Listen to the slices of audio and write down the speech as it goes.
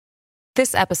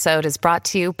This episode is brought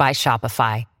to you by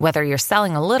Shopify. Whether you're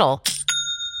selling a little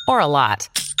or a lot,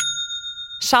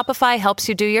 Shopify helps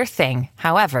you do your thing,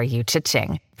 however you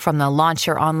cha-ching. From the launch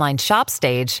your online shop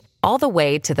stage, all the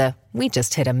way to the we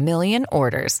just hit 1 million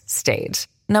orders stage.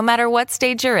 No matter what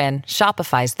stage you're in,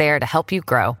 Shopify's there to help you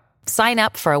grow. Sign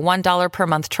up for a $1 per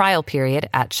month trial period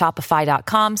at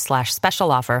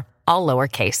shopify.com/special offer, all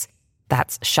lowercase.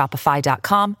 That's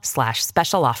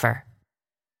shopify.com/special offer.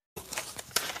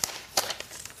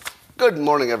 Good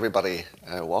morning, everybody,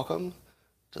 and welcome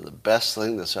to the best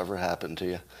thing that's ever happened to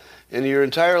you in your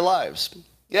entire lives.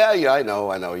 Yeah, I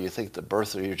know. You think the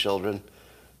birth of your children,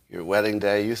 your wedding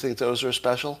day, you think those are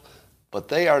special, but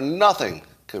they are nothing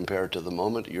compared to the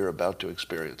moment you're about to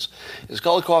experience. It's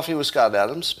called Coffee with Scott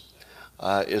Adams.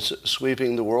 It's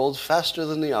sweeping the world faster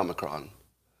than the Omicron,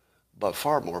 but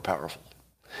far more powerful.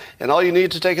 And all you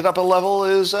need to take it up a level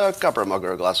is a cup or a mug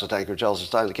or a glass, a tank or Chelsea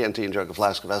stein, a canteen, jug, a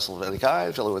flask, a vessel of any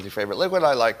kind. Fill it with your favorite liquid.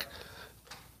 I like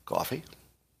coffee.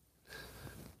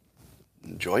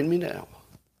 Join me now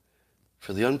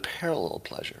for the unparalleled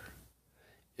pleasure.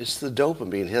 It's the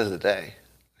dopamine hit of the day.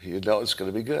 You know it's going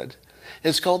to be good.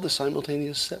 It's called the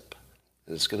simultaneous sip,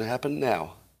 and it's going to happen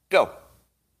now. Go.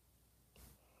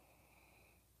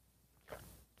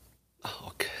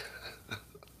 Okay.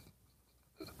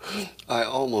 I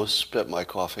almost spit my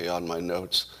coffee on my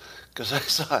notes because I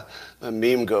saw a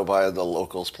meme go by on the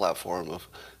Locals platform of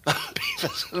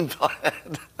Beavis and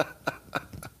Butthead.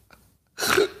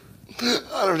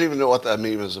 I don't even know what that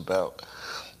meme is about,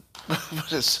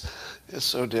 but it's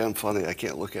so damn funny. I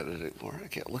can't look at it anymore. I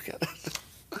can't look at it.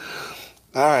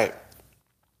 All right.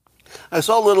 I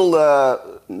saw a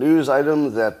little news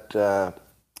item that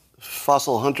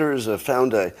fossil hunters have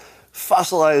found a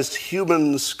fossilized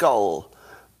human skull.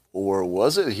 Or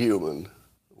was it human?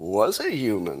 Was it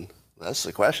human? That's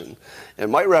the question. It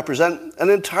might represent an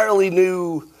entirely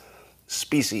new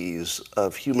species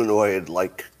of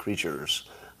humanoid-like creatures,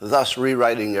 thus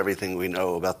rewriting everything we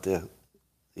know about the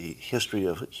history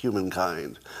of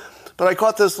humankind. But I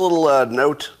caught this little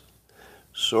note,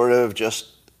 sort of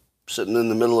just sitting in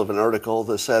the middle of an article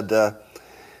that said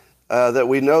that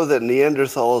we know that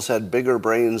Neanderthals had bigger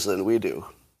brains than we do.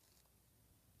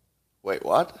 Wait,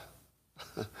 what?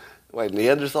 Wait,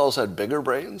 Neanderthals had bigger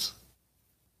brains?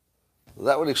 Well,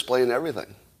 that would explain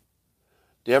everything.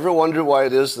 Do you ever wonder why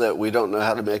it is that we don't know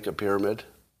how to make a pyramid?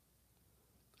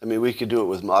 I mean, we could do it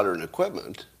with modern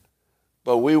equipment,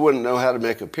 but we wouldn't know how to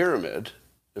make a pyramid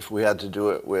if we had to do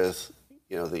it with,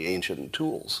 the ancient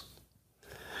tools.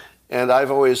 And I've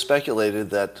always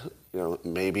speculated that,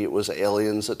 maybe it was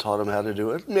aliens that taught them how to do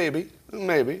it. Maybe.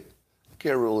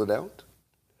 Can't rule it out.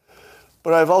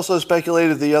 But I've also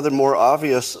speculated the other more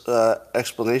obvious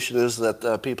explanation is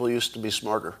that people used to be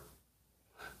smarter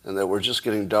and that we're just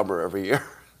getting dumber every year.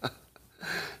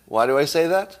 Why do I say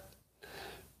that?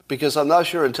 Because I'm not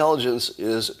sure intelligence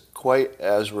is quite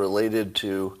as related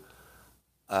to,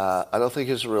 I don't think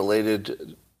it's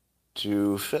related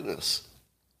to fitness.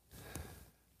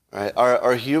 Right?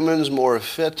 Are humans more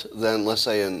fit than, let's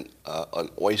say, an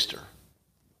oyster?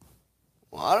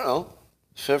 Well, I don't know.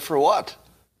 Fit for what?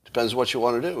 Depends what you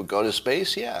want to do. Go to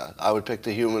space? Yeah, I would pick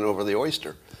the human over the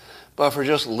oyster. But for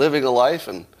just living a life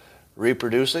and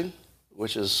reproducing,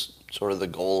 which is sort of the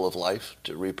goal of life,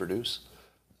 to reproduce,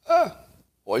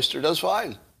 oyster does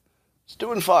fine. It's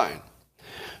doing fine.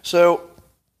 So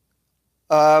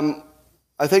I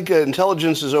think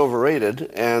intelligence is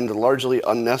overrated and largely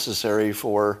unnecessary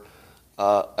for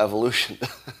evolution.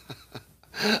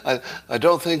 I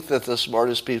don't think that the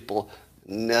smartest people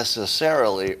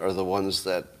necessarily are the ones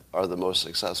that are the most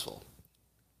successful.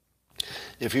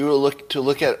 If you were to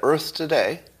look at Earth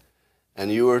today,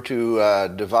 and you were to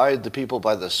divide the people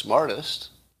by the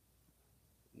smartest,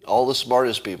 all the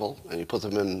smartest people, and you put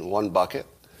them in one bucket,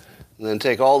 and then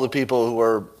take all the people who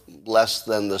are less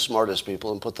than the smartest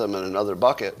people and put them in another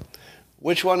bucket,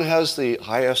 which one has the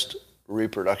highest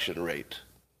reproduction rate?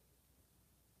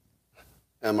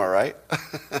 Am I right?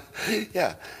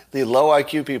 Yeah. The low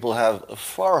IQ people have a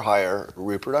far higher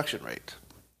reproduction rate.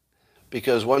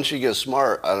 Because once you get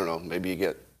smart, I don't know, maybe you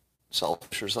get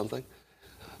selfish or something.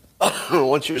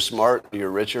 Once you're smart, you're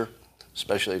richer,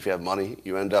 especially if you have money,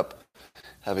 you end up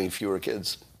having fewer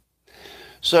kids.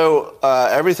 So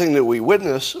everything that we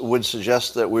witness would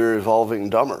suggest that we're evolving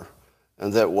dumber,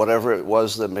 and that whatever it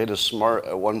was that made us smart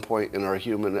at one point in our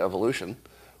human evolution,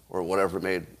 or whatever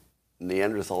made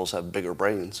Neanderthals have bigger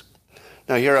brains.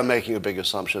 Now here I'm making a big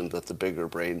assumption that the bigger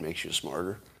brain makes you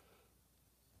smarter.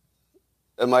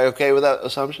 Am I okay with that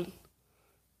assumption?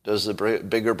 Does the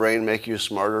bigger brain make you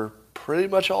smarter pretty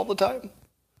much all the time?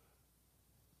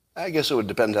 I guess it would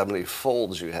depend how many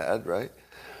folds you had, right?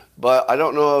 But I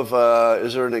don't know if,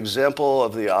 is there an example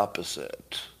of the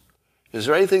opposite? Is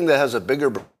there anything that has a bigger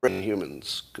brain than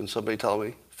humans? Can somebody tell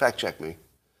me? Fact check me.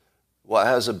 What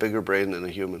has a bigger brain than a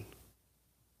human?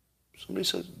 Somebody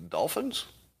said dolphins?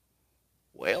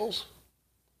 Whales?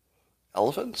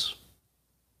 Elephants?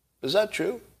 Is that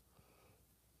true?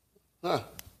 Huh.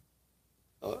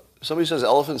 Somebody says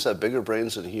elephants have bigger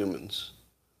brains than humans.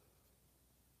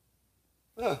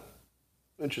 Huh.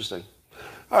 Interesting.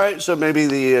 All right, so maybe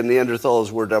the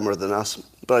Neanderthals were dumber than us,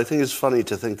 but I think it's funny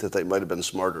to think that they might have been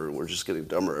smarter and we're just getting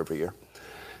dumber every year.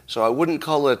 So I wouldn't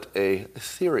call it a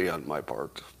theory on my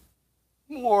part,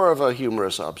 more of a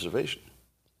humorous observation.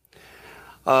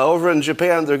 Over in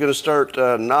Japan, they're going to start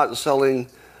not selling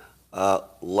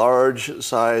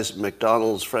large-size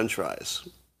McDonald's French fries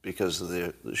because of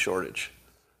the shortage.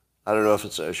 I don't know if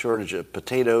it's a shortage of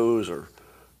potatoes or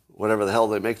whatever the hell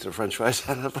they make their French fries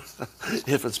out of.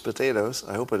 If it's potatoes,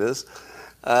 I hope it is.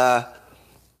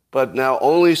 But now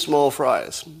only small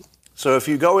fries. So if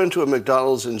you go into a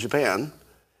McDonald's in Japan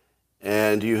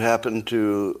and you happen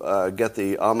to get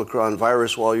the Omicron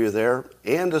virus while you're there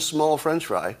and a small French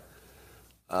fry,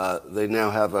 they now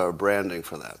have a branding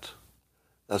for that.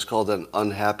 That's called an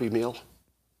unhappy meal.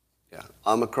 Yeah,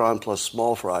 Omicron plus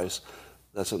small fries,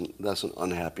 that's an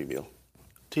unhappy meal.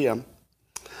 TM.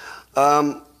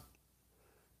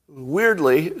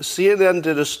 Weirdly, CNN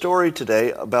did a story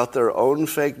today about their own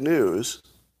fake news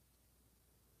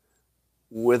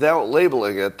without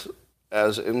labeling it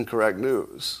as incorrect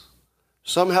news.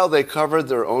 Somehow they covered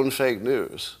their own fake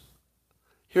news.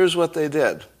 Here's what they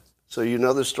did. So you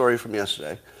know the story from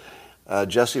yesterday.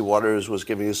 Jesse Waters was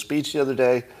giving a speech the other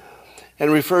day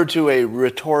and referred to a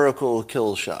rhetorical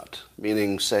kill shot,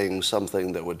 meaning saying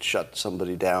something that would shut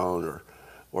somebody down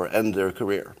or end their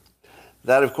career.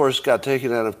 That, of course, got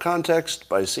taken out of context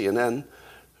by CNN,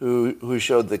 who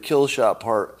showed the kill shot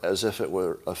part as if it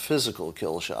were a physical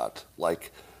kill shot,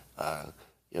 like,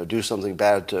 do something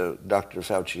bad to Dr.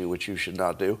 Fauci, which you should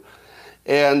not do.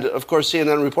 And, of course,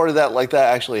 CNN reported that like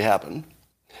that actually happened.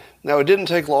 Now, it didn't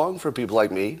take long for people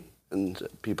like me and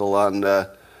people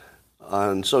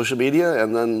on social media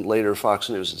and then later Fox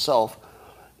News itself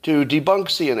to debunk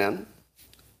CNN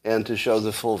and to show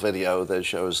the full video that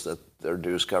shows that their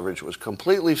news coverage was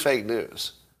completely fake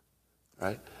news,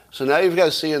 right? So now you've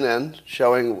got CNN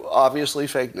showing obviously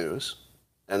fake news,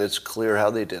 and it's clear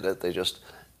how they did it. They just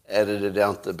edited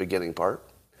out the beginning part.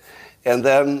 And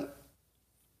then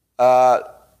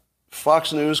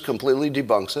Fox News completely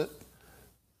debunks it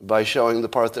by showing the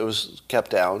part that was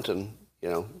kept out and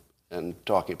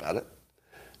talking about it.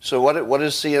 So what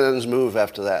is CNN's move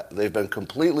after that? They've been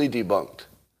completely debunked.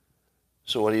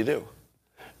 So what do?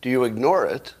 Do you ignore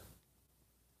it?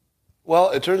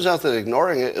 Well, it turns out that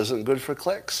ignoring it isn't good for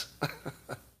clicks.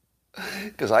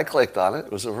 Because I clicked on it.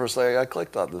 It was the first thing I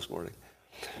clicked on this morning.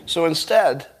 So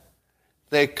instead,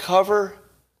 they cover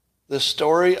the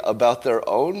story about their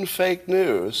own fake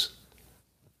news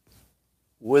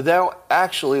without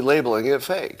actually labeling it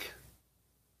fake.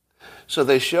 So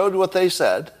they showed what they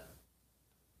said,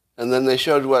 and then they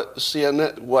showed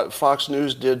what Fox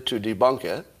News did to debunk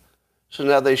it. So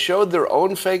now they showed their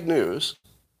own fake news.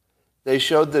 They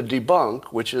showed the debunk,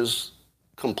 which is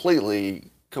completely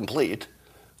complete.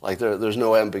 Like there's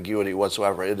no ambiguity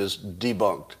whatsoever. It is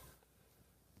debunked.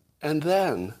 And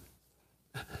then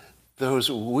those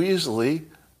weaselly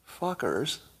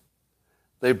fuckers,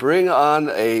 they bring on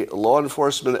a law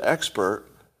enforcement expert,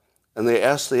 and they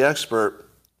ask the expert,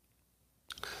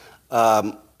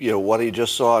 what he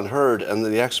just saw and heard, and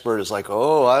the expert is like,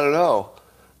 oh, I don't know.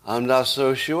 I'm not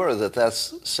so sure that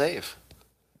that's safe,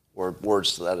 or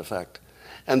words to that effect.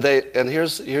 And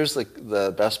here's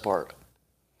the best part.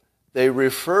 They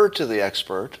refer to the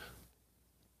expert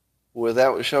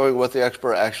without showing what the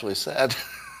expert actually said,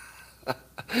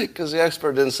 because the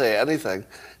expert didn't say anything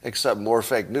except more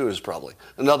fake news, probably.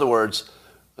 In other words,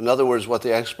 what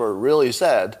the expert really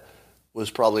said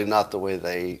was probably not the way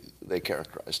they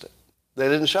characterized it. They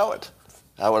didn't show it.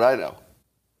 How would I know?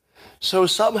 So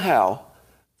somehow,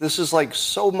 this is like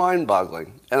so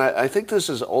mind-boggling. And I think this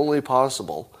is only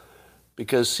possible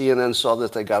because CNN saw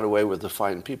that they got away with the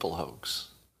Fine People hoax.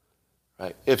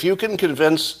 Right? If you can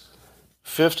convince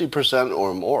 50%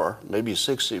 or more, maybe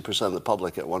 60% of the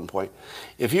public at one point,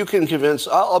 if you can convince,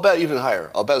 I'll bet even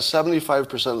higher, I'll bet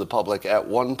 75% of the public at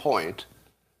one point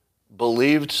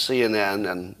believed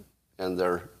CNN and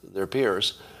their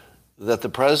peers that the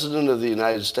President of the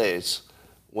United States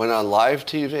went on live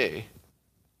TV.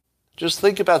 Just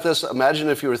think about this. Imagine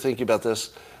if you were thinking about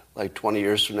this like 20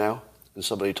 years from now and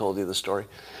somebody told you the story,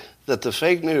 that the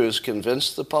fake news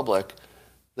convinced the public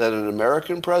that an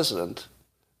American president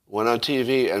went on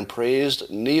TV and praised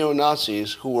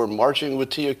neo-Nazis who were marching with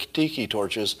tiki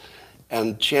torches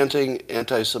and chanting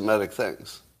anti-Semitic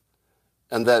things.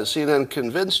 And that CNN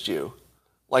convinced you,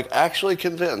 like actually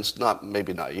convinced,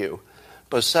 maybe not you,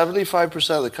 but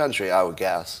 75% of the country, I would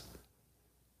guess,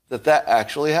 that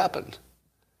actually happened.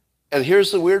 And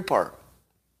here's the weird part.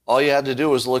 All you had to do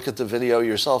was look at the video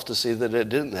yourself to see that it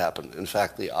didn't happen. In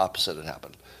fact, the opposite had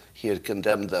happened. He had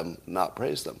condemned them, not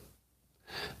praised them.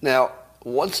 Now,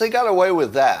 once they got away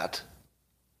with that,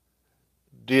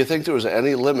 do you think there was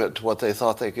any limit to what they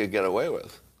thought they could get away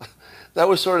with? That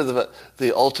was sort of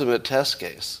the ultimate test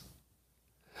case.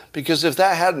 Because if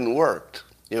that hadn't worked,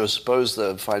 suppose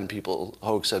the Find People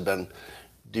hoax had been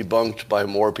debunked by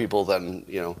more people than,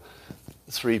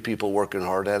 3 people working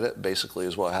hard at it, basically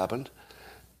is what happened.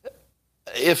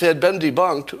 If it had been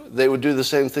debunked, they would do the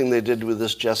same thing they did with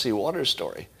this Jesse Waters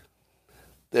story.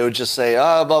 They would just say,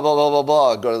 blah, blah, blah, blah,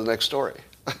 blah, go to the next story.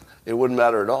 It wouldn't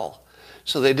matter at all.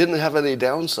 So they didn't have any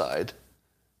downside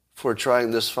for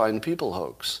trying this Find People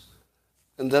hoax.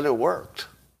 And then it worked.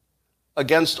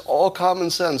 Against all common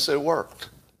sense, it worked.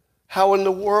 How in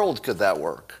the world could that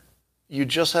work? You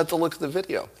just had to look at the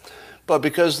video. But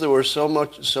because there were so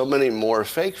many more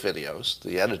fake videos,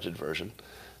 the edited version,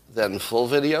 than full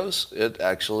videos, it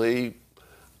actually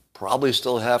probably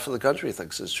still half of the country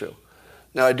thinks it's true.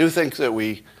 Now, I do think that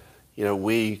we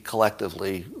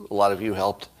collectively, a lot of you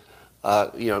helped,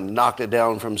 knocked it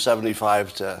down from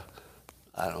 75 to,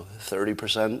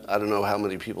 30%. I don't know how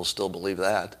many people still believe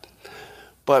that.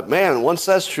 But man, once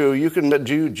that's true, you can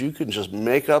just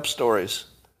make up stories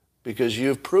because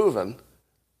you've proven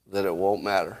that it won't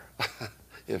matter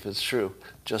if it's true.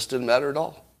 Just didn't matter at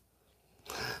all.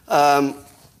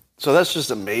 So that's just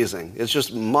amazing. It's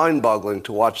just mind-boggling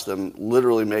to watch them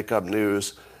literally make up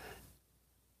news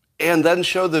and then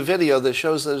show the video that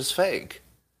shows that it's fake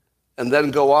and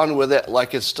then go on with it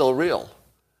like it's still real.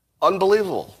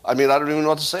 Unbelievable. I mean, I don't even know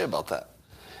what to say about that.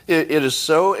 It is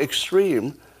so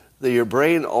extreme that your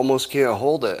brain almost can't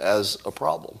hold it as a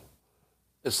problem.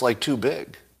 It's like too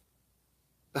big.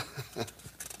 All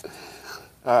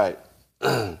right.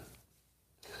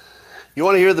 You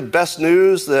want to hear the best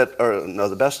news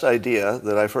the best idea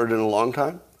that I've heard in a long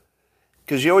time?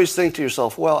 Because you always think to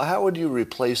yourself, well, how would you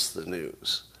replace the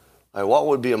news? Like, what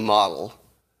would be a model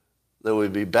that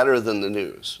would be better than the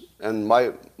news? And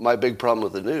my big problem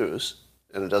with the news,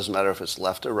 and it doesn't matter if it's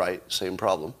left or right, same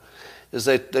problem, is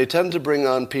they tend to bring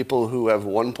on people who have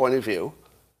one point of view,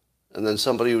 and then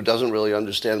somebody who doesn't really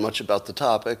understand much about the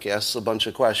topic asks a bunch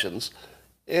of questions,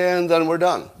 and then we're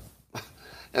done.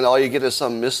 And all you get is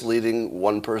some misleading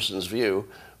one person's view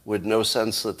with no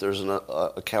sense that there's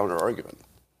a counter-argument.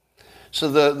 So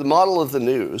the model of the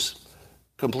news,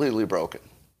 completely broken.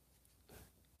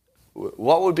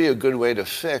 What would be a good way to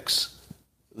fix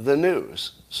the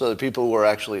news so that people were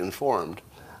actually informed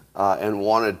and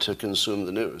wanted to consume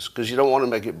the news? Because you don't want to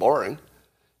make it boring.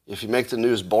 If you make the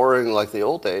news boring like the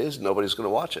old days, nobody's going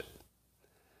to watch it.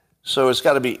 So it's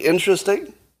got to be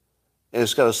interesting, and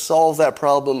it's got to solve that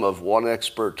problem of one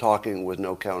expert talking with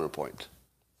no counterpoint.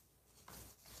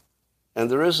 And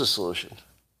there is a solution.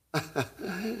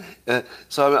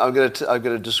 So I'm going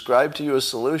to describe to you a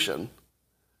solution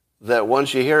that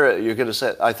once you hear it, you're going to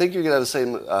say, I think you're going to have the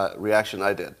same reaction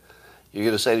I did. You're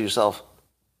going to say to yourself,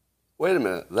 wait a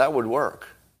minute, that would work.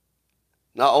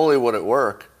 Not only would it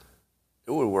work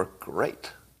work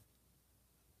great.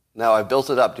 Now, I built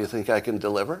it up. Do you think I can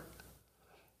deliver?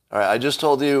 All right, I just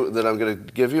told you that I'm going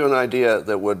to give you an idea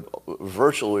that would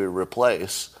virtually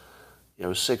replace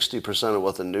 60% of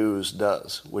what the news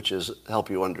does, which is help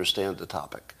you understand the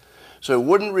topic. So it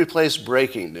wouldn't replace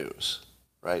breaking news,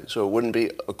 right? So it wouldn't be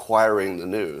acquiring the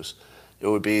news. It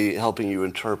would be helping you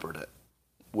interpret it,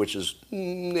 which is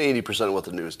 80% of what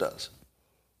the news does.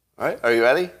 All right, are you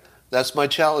ready? That's my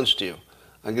challenge to you.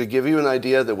 I'm going to give you an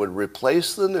idea that would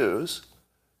replace the news,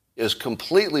 is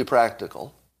completely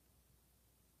practical,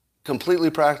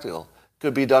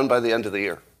 could be done by the end of the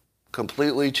year.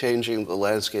 Completely changing the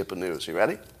landscape of news. You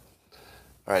ready?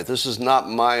 All right, this is not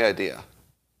my idea.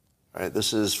 All right,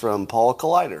 this is from Paul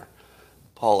Collider.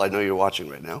 Paul, I know you're watching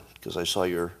right now because I saw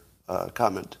your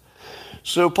comment.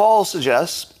 So Paul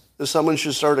suggests that someone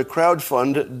should start a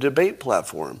crowdfund debate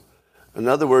platform. In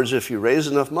other words, if you raise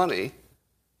enough money,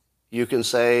 you can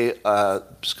say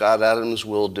Scott Adams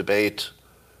will debate,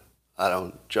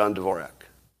 John Dvorak.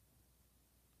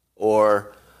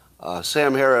 Or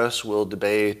Sam Harris will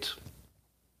debate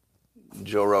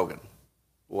Joe Rogan,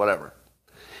 whatever.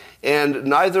 And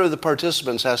neither of the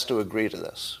participants has to agree to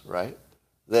this, right?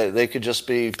 They could just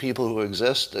be people who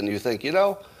exist, and you think,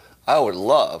 I would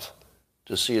love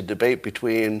to see a debate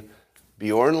between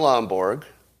Bjorn Lomborg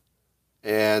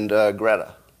and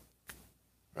Greta,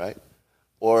 right?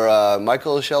 Or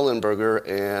Michael Schellenberger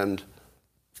and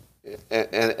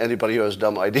anybody who has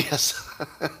dumb ideas,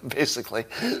 basically,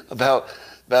 about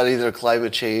either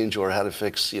climate change or how to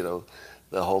fix, the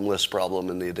homeless problem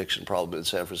and the addiction problem in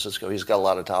San Francisco. He's got a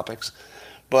lot of topics.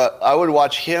 But I would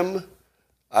watch him.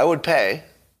 I would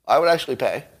actually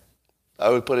pay. I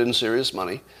would put in serious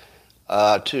money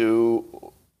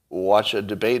to watch a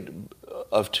debate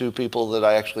of two people that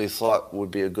I actually thought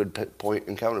would be a good point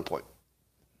and counterpoint.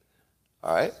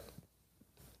 All right?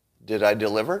 Did I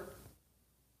deliver?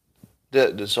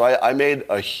 So I made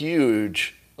a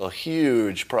huge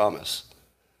promise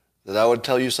that I would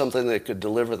tell you something that could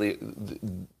deliver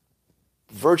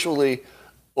virtually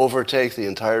overtake the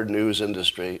entire news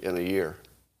industry in a year.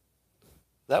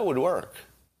 That would work,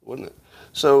 wouldn't it?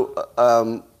 So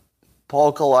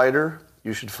Paul Collider,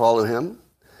 you should follow him.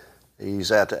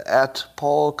 He's at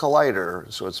Paul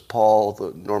Collider, so it's Paul,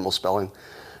 the normal spelling,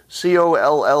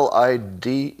 Collider.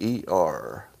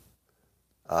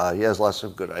 He has lots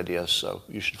of good ideas, so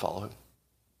you should follow him.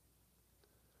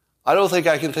 I don't think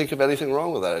I can think of anything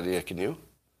wrong with that idea, can you?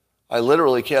 I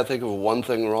literally can't think of one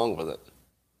thing wrong with it.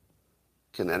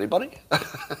 Can anybody?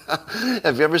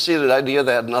 Have you ever seen an idea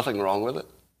that had nothing wrong with it?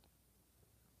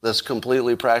 That's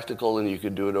completely practical and you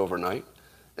could do it overnight?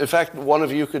 In fact, one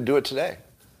of you could do it today.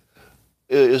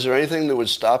 Is there anything that would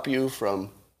stop you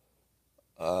from,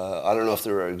 I don't know if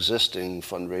there are existing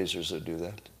fundraisers that do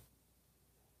that.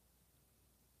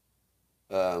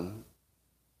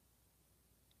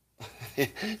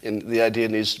 And the idea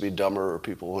needs to be dumber or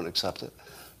people won't accept it,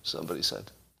 somebody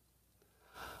said.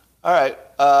 All right.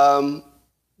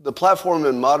 The platform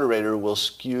and moderator will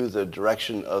skew the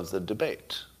direction of the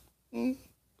debate.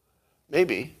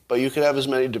 Maybe, but you can have as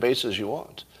many debates as you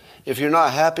want. If you're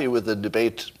not happy with the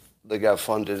debate that got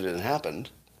funded and happened,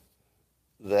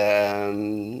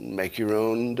 then make your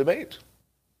own debate.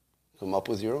 Come up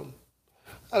with your own.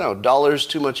 I don't know, dollars,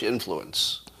 too much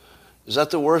influence. Is that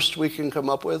the worst we can come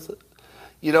up with?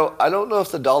 I don't know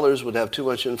if the dollars would have too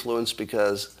much influence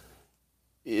because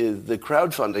the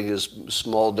crowdfunding is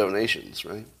small donations,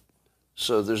 right?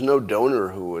 So there's no donor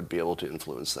who would be able to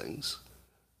influence things.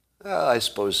 I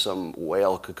suppose some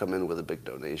whale could come in with a big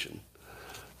donation.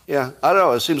 Yeah, I don't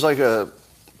know. It seems like an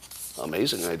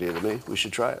amazing idea to me. We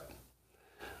should try it.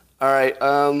 All right.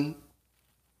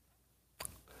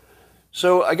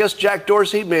 So I guess Jack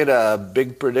Dorsey made a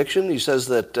big prediction. He says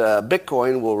that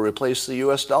Bitcoin will replace the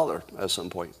U.S. dollar at some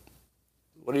point.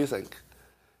 What do you think?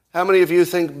 How many of you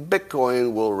think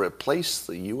Bitcoin will replace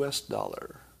the U.S.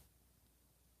 dollar?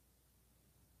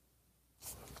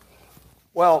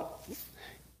 Well,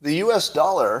 the U.S.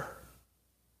 dollar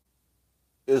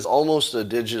is almost a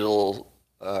digital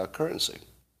currency,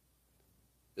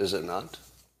 is it not?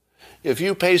 If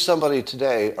you pay somebody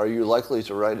today, are you likely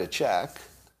to write a check,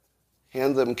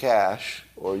 hand them cash,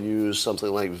 or use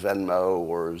something like Venmo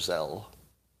or Zelle?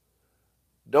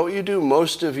 Don't you do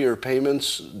most of your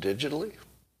payments digitally?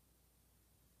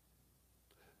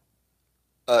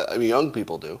 Young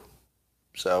people do.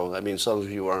 So, some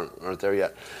of you aren't there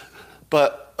yet.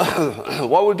 But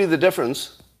what would be the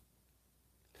difference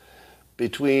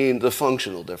between the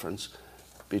functional difference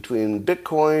between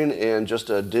Bitcoin and just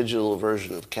a digital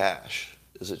version of cash?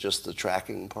 Is it just the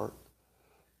tracking part?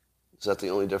 Is that the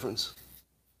only difference?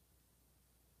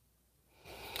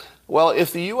 Well,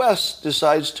 if the U.S.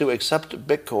 decides to accept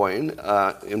Bitcoin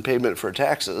in payment for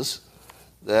taxes,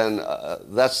 then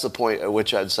that's the point at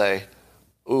which I'd say,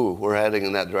 ooh, we're heading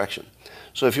in that direction.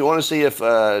 So if you want to see if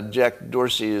Jack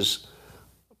Dorsey's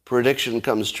prediction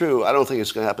comes true, I don't think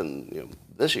it's going to happen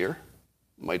this year.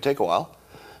 It might take a while.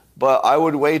 But I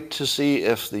would wait to see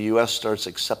if the U.S. starts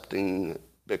accepting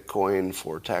Bitcoin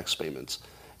for tax payments.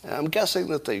 And I'm guessing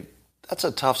that's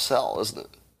a tough sell, isn't it?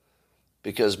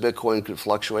 Because Bitcoin could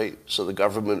fluctuate, so the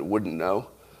government wouldn't know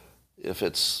if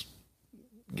it's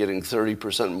getting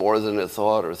 30% more than it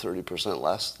thought or 30%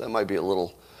 less. That might be a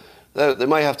little... They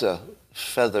might have to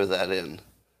feather that in.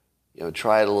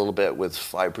 Try it a little bit with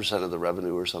 5% of the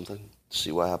revenue or something.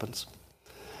 See what happens.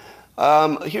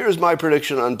 Here's my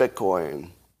prediction on Bitcoin.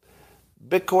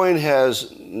 Bitcoin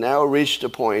has now reached a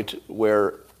point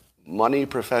where money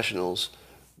professionals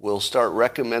will start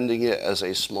recommending it as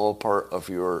a small part of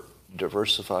your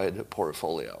diversified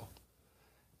portfolio.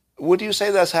 Would you say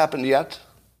that's happened yet?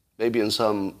 Maybe in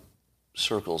some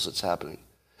circles it's happening.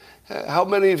 How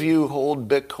many of you hold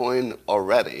Bitcoin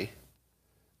already,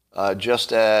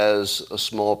 just as a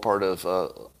small part of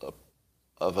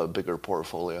a bigger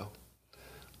portfolio?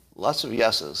 Lots of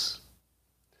yeses.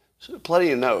 So plenty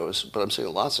of no's, but I'm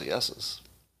seeing lots of yeses.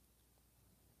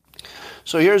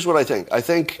 So here's what I think. I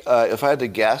think if I had to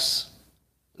guess,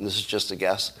 and this is just a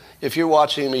guess, if you're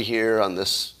watching me here on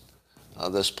this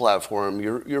platform,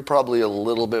 you're probably a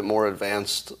little bit more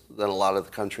advanced than a lot of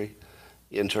the country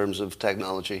in terms of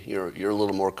technology. You're a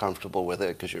little more comfortable with it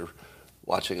because you're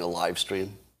watching a live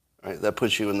stream. Right? That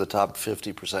puts you in the top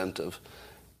 50% of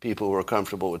people who are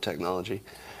comfortable with technology.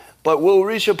 But we'll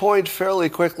reach a point fairly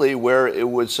quickly where it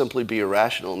would simply be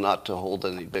irrational not to hold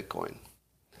any Bitcoin.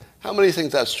 How many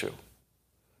think that's true?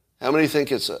 How many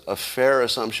think it's a fair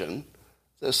assumption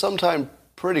that sometime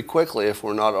pretty quickly, if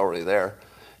we're not already there,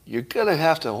 you're going to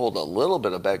have to hold a little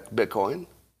bit of Bitcoin?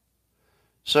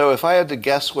 So if I had to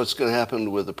guess what's going to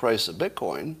happen with the price of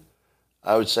Bitcoin,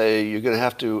 I would say you're going to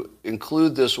have to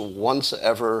include this once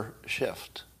ever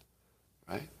shift,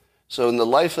 right? So in the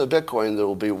life of Bitcoin, there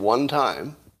will be one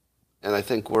time, and I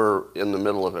think we're in the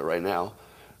middle of it right now,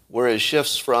 where it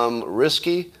shifts from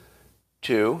risky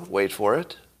to, wait for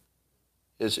it,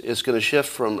 it's going to shift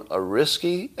from a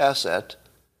risky asset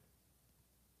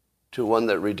to one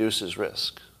that reduces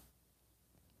risk.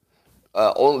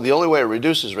 The only way it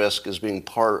reduces risk is being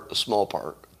a small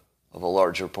part of a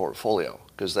larger portfolio,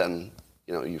 because then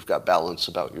you've got balance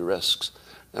about your risks.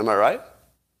 Am I right?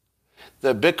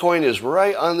 That Bitcoin is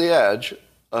right on the edge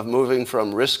of moving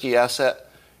from risky asset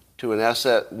to an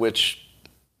asset which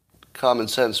common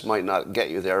sense might not get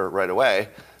you there right away,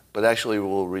 but actually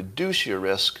will reduce your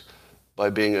risk by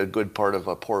being a good part of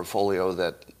a portfolio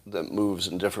that moves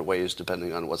in different ways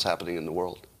depending on what's happening in the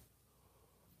world.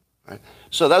 Right?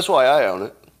 So that's why I own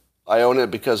it. I own it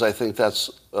because I think that's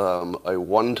a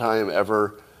one-time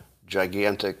ever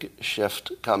gigantic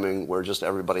shift coming where just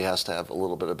everybody has to have a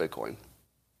little bit of Bitcoin.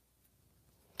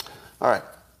 All right.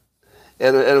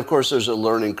 And of course there's a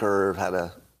learning curve, how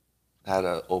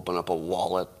to open up a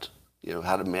wallet,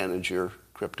 how to manage your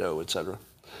crypto, etc.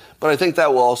 But I think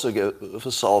that will also get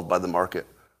solved by the market.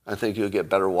 I think you'll get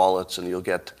better wallets and you'll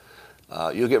get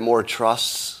more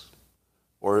trusts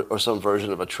or some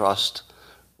version of a trust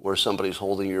where somebody's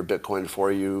holding your Bitcoin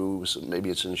for you. So maybe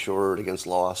it's insured against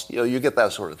loss. You get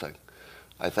that sort of thing,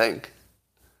 I think.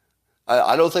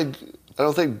 I don't think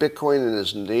Bitcoin in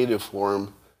its native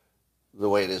form, the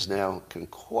way it is now, can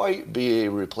quite be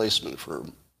a replacement for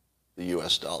the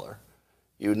U.S. dollar.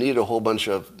 You need a whole bunch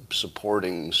of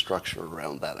supporting structure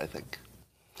around that, I think.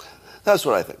 That's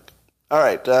what I think. All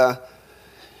right.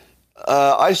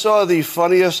 I saw the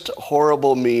funniest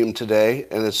horrible meme today,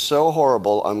 and it's so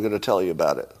horrible I'm going to tell you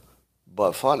about it,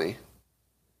 but funny.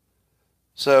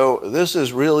 So this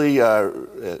is really,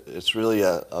 it's really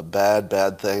a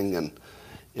bad thing, and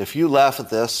if you laugh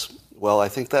at this, well, I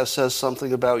think that says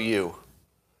something about you.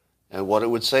 And what it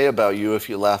would say about you if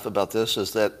you laugh about this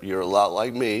is that you're a lot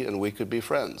like me and we could be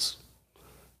friends.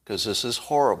 Because this is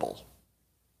horrible.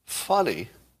 Funny,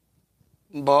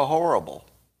 but horrible.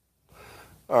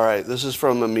 All right, this is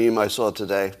from a meme I saw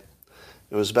today.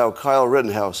 It was about Kyle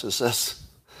Rittenhouse. It says,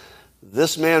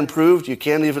 "This man proved you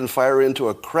can't even fire into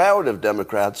a crowd of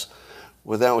Democrats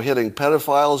without hitting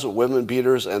pedophiles, women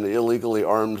beaters, and illegally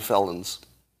armed felons."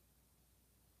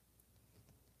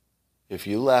 If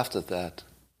you laughed at that,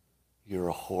 you're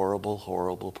a horrible,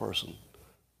 horrible person.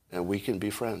 And we can be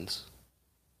friends.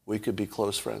 We could be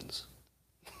close friends.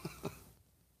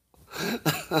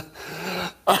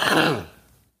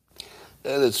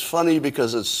 And it's funny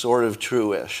because it's sort of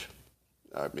true-ish.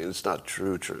 I mean, it's not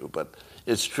true, but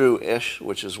it's true-ish,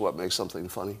 which is what makes something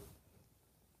funny.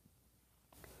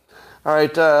 All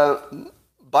right,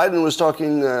 Biden was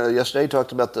talking yesterday,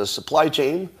 talked about the supply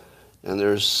chain, and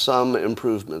there's some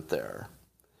improvement there.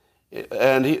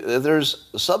 And there's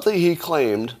something he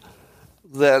claimed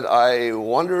that I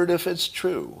wondered if it's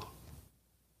true.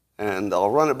 And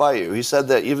I'll run it by you. He said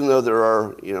that even though there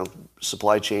are,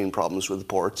 supply chain problems with the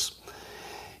ports,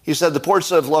 he said the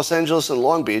ports of Los Angeles and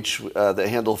Long Beach, that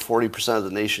handle 40% of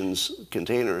the nation's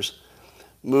containers,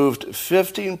 moved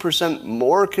 15%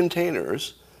 more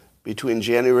containers between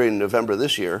January and November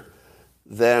this year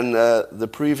than the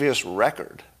previous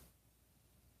record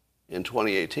in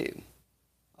 2018.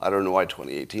 I don't know why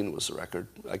 2018 was the record.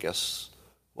 I guess,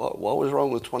 what was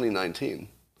wrong with 2019?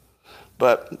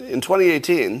 But in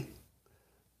 2018,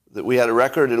 that we had a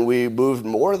record and we moved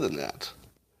more than that.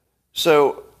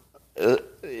 So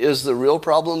is the real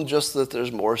problem just that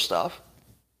there's more stuff?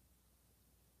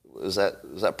 Is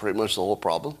that pretty much the whole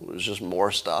problem? There's just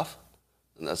more stuff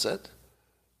and that's it?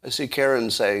 I see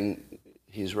Karen saying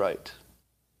he's right.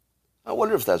 I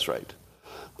wonder if that's right.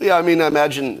 Yeah, I mean, I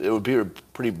imagine it would be a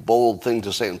pretty bold thing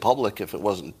to say in public if it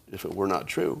were not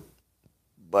true.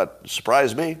 but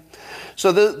surprised me.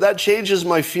 So that changes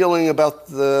my feeling about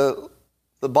the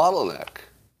bottleneck.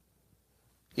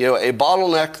 You know, a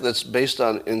bottleneck that's based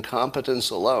on incompetence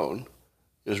alone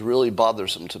is really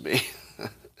bothersome to me.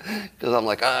 Because I'm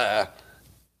like,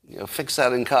 fix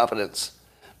that incompetence.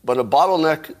 But a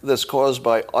bottleneck that's caused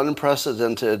by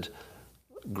unprecedented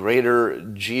greater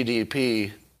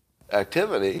GDP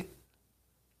activity,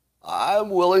 I'm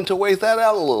willing to wait that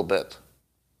out a little bit.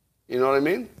 You know what I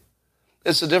mean?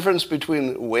 It's the difference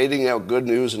between waiting out good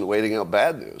news and waiting out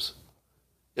bad news.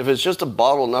 If it's just a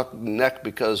bottleneck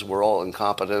because we're all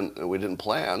incompetent and we didn't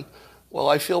plan, well,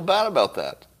 I feel bad about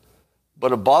that.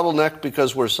 But a bottleneck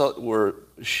because we're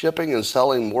shipping and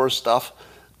selling more stuff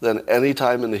than any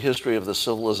time in the history of the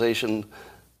civilization,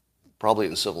 probably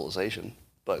in civilization,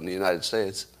 but in the United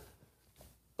States,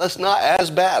 that's not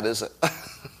as bad, is it?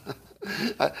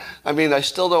 I mean, I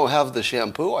still don't have the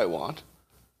shampoo I want,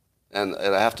 and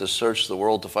I have to search the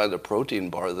world to find a protein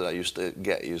bar that I used to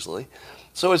get easily.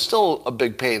 So it's still a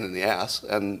big pain in the ass,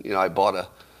 and I bought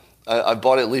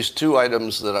at least 2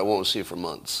 items that I won't see for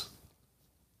months.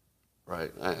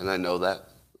 Right, and I know that.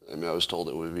 I mean, I was told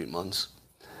it would be months.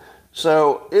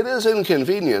 So it is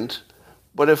inconvenient,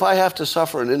 but if I have to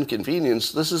suffer an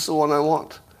inconvenience, this is the one I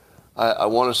want. I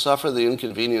want to suffer the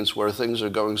inconvenience where things are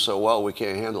going so well we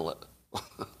can't handle it.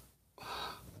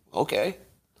 Okay.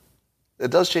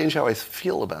 It does change how I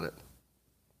feel about it.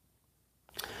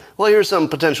 Well, here's some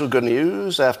potential good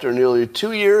news. After nearly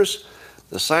 2 years,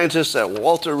 the scientists at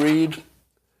Walter Reed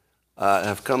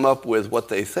have come up with what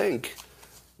they think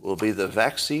will be the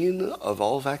vaccine of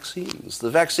all vaccines.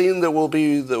 The vaccine that will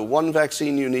be the one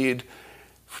vaccine you need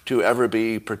to ever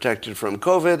be protected from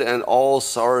COVID and all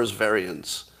SARS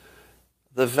variants.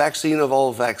 The vaccine of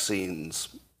all vaccines.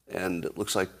 And it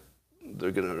looks like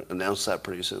they're going to announce that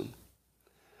pretty soon.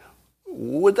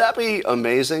 Would that be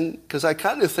amazing? Because I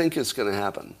kind of think it's going to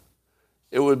happen.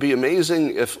 It would be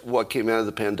amazing if what came out of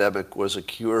the pandemic was a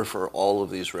cure for all of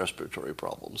these respiratory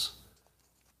problems.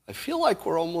 I feel like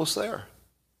we're almost there.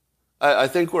 I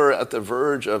think we're at the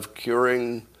verge of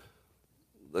curing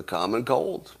the common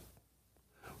cold.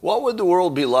 What would the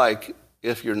world be like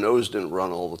if your nose didn't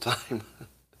run all the time?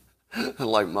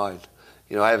 Like mine.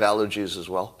 I have allergies as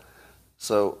well.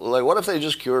 So, what if they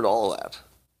just cured all of that?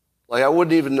 I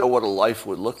wouldn't even know what a life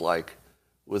would look like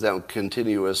without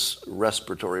continuous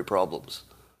respiratory problems.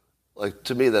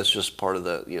 To me, that's just part of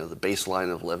the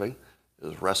baseline of living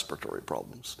is respiratory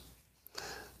problems.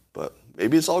 But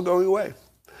maybe it's all going away.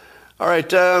 All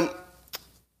right.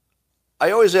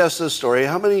 I always ask this story: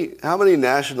 how many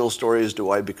national stories do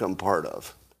I become part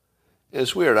of? And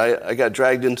it's weird. I got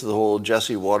dragged into the whole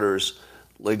Jesse Waters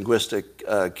linguistic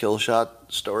kill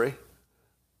shot story.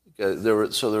 There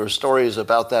were stories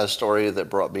about that story that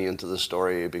brought me into the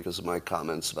story because of my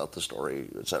comments about the story,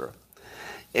 etc.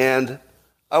 And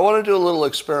I want to do a little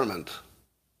experiment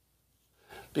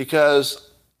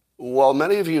because while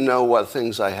many of you know what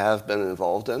things I have been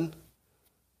involved in,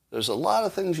 there's a lot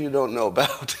of things you don't know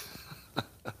about.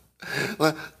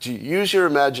 Use your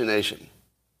imagination.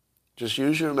 Just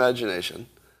use your imagination.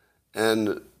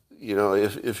 And,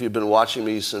 if you've been watching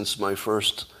me since my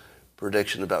first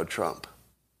prediction about Trump,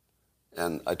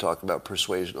 and I talk about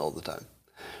persuasion all the time.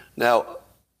 Now,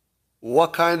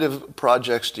 what kind of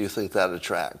projects do you think that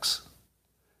attracts?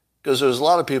 Because there's a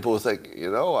lot of people who think,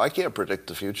 I can't predict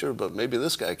the future, but maybe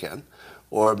this guy can.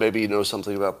 Or maybe you know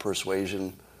something about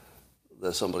persuasion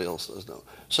that somebody else doesn't know.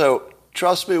 So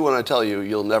trust me when I tell you,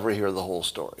 you'll never hear the whole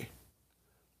story.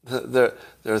 There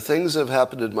are things that have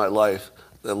happened in my life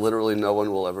that literally no one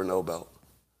will ever know about.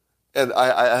 And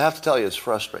I have to tell you, it's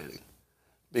frustrating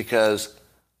because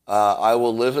I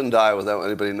will live and die without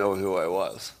anybody knowing who I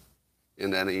was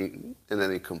in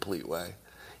any complete way.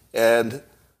 And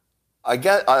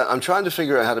I'm trying to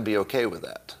figure out how to be okay with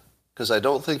that because I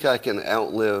don't think I can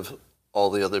outlive all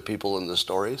the other people in the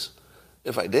stories.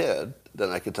 If I did,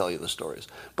 then I could tell you the stories.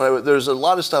 But there's a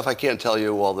lot of stuff I can't tell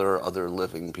you while there are other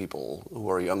living people who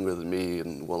are younger than me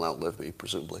and will outlive me,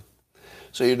 presumably.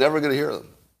 So you're never going to hear them.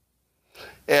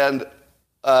 And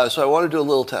so I want to do a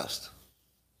little test.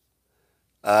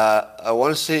 I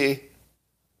want to see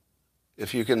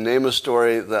if you can name a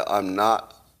story that I'm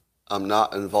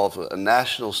not involved with, a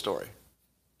national story.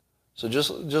 So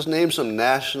just name some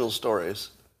national stories,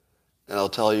 and I'll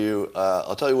tell you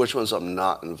which ones I'm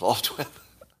not involved with.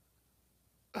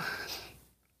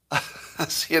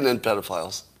 CNN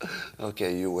pedophiles.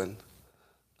 Okay, you win.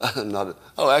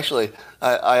 Actually,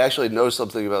 I actually know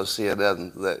something about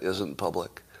CNN that isn't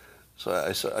public, so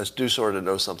I do sort of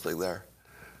know something there.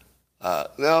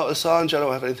 No, Assange, I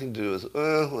don't have anything to do with.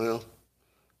 Well,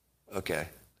 okay.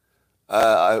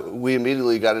 we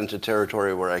immediately got into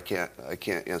territory where I can't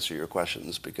answer your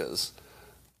questions because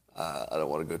I don't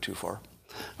want to go too far.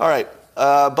 All right,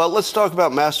 but let's talk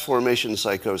about mass formation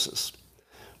psychosis.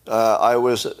 I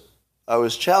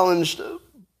was challenged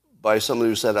by someone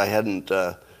who said I hadn't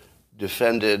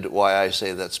defended why I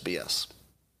say that's BS.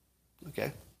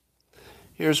 Okay,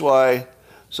 here's why.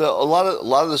 So a lot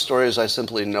of the stories I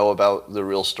simply know about the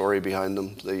real story behind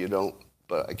them that you don't,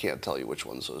 but I can't tell you which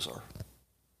ones those are.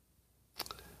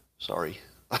 Sorry.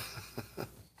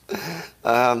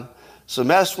 So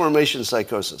mass formation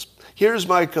psychosis. Here's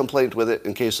my complaint with it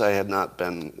in case I had not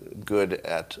been good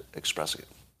at expressing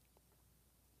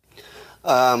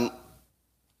it.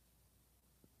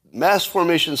 Mass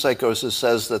formation psychosis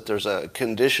says that there's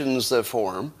conditions that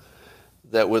form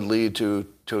that would lead to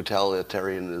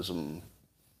totalitarianism,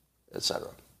 etc.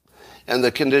 And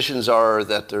the conditions are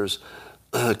that there's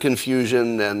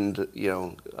confusion and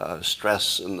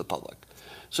stress in the public.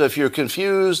 So if you're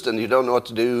confused and you don't know what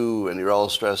to do and you're all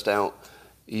stressed out,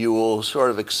 you will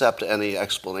sort of accept any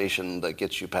explanation that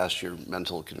gets you past your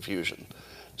mental confusion.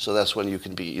 So that's when you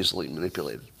can be easily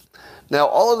manipulated. Now,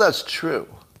 all of that's true,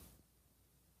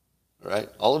 right?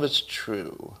 All of it's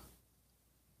true.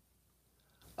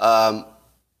 All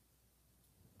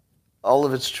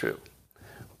of it's true.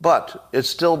 But it's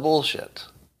still bullshit.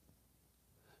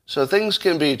 So things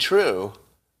can be true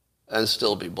and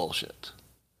still be bullshit.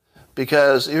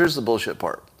 Because here's the bullshit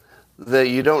part, that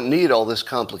you don't need all this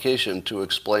complication to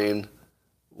explain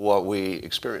what we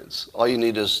experience. All you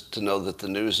need is to know that the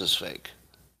news is fake,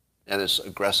 and it's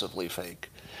aggressively fake.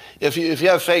 If you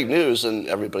have fake news, then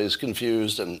everybody's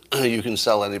confused, and you can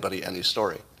sell anybody any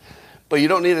story. But you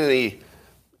don't need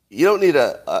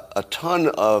a ton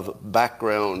of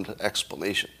background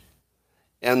explanation.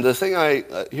 And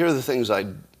here are the things I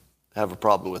have a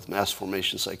problem with mass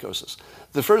formation psychosis.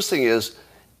 The first thing is,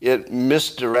 it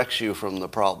misdirects you from the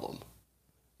problem.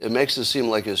 It makes it seem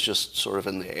like it's just sort of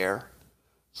in the air.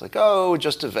 It's like, oh,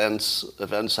 just events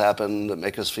happen that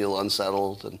make us feel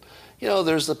unsettled, and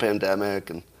there's the pandemic,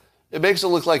 and it makes it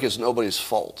look like it's nobody's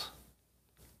fault.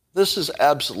 This is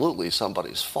absolutely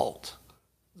somebody's fault,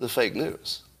 the fake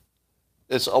news.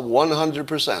 It's a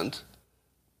 100%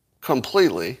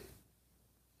 completely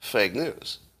fake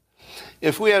news.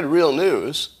 If we had real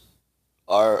news,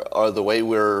 our the way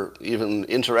we're even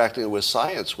interacting with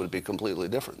science would be completely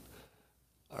different.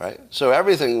 All right? So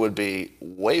everything would be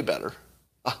way better.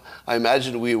 I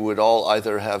imagine we would all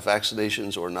either have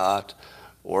vaccinations or not,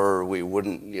 or we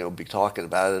wouldn't, be talking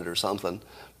about it or something.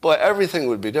 But everything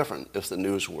would be different if the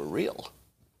news were real.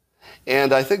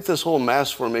 And I think this whole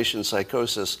mass formation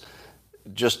psychosis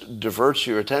just diverts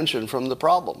your attention from the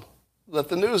problem, that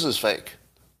the news is fake.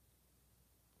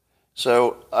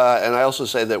 So, and I also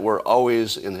say that we're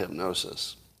always in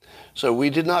hypnosis. So we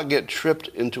did not get tripped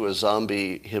into a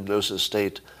zombie hypnosis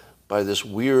state by this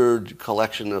weird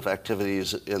collection of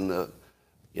activities that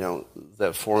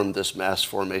formed this mass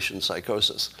formation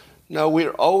psychosis. No,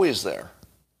 we're always there.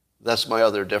 That's my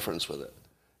other difference with it.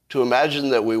 To imagine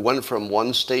that we went from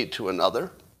one state to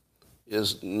another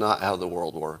is not how the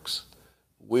world works.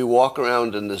 We walk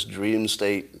around in this dream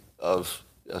state of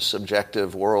a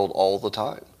subjective world all the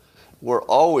time. We're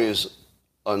always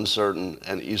uncertain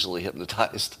and easily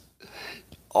hypnotized.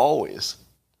 Always.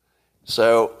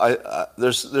 So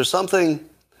there's something.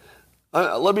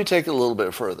 Let me take it a little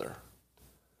bit further.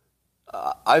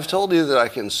 I've told you that I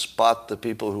can spot the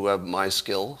people who have my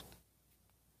skill,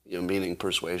 meaning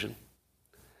persuasion.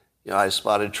 I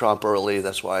spotted Trump early.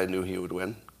 That's why I knew he would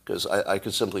win, because I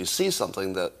could simply see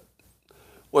something that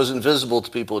was invisible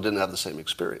to people who didn't have the same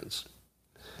experience.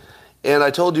 And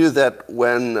I told you that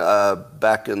when,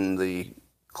 back in the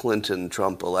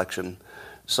Clinton-Trump election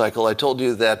cycle, I told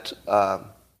you that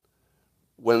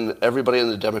when everybody on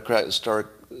the Democrat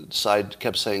side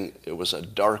kept saying it was a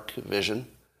dark vision,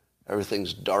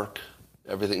 everything's dark,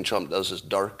 everything Trump does is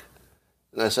dark.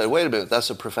 And I said, wait a minute,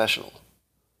 that's a professional.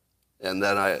 And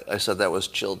then I said that was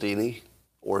Cialdini,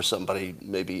 or somebody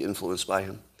maybe influenced by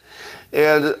him.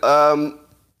 And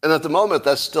at the moment,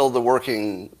 that's still the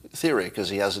working theory, because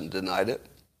he hasn't denied it,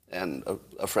 and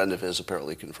a friend of his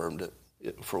apparently confirmed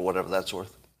it, for whatever that's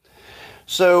worth.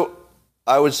 So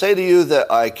I would say to you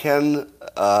that I can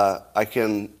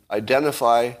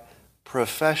identify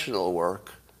professional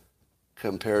work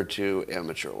compared to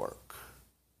amateur work.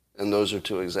 And those are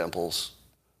two examples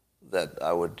that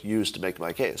I would use to make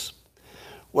my case.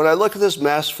 When I look at this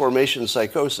mass formation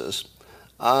psychosis,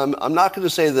 I'm not going to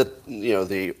say that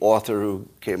the author who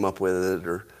came up with it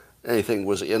or anything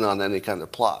was in on any kind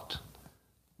of plot.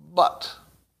 But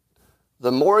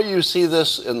the more you see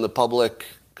this in the public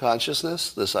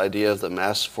consciousness, this idea of the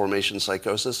mass formation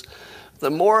psychosis, the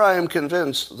more I am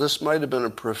convinced this might have been a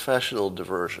professional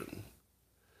diversion.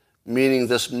 Meaning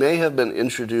this may have been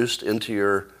introduced into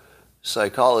your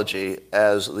psychology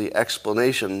as the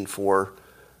explanation for,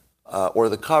 or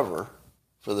the cover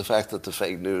for the fact that the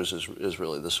fake news is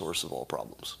really the source of all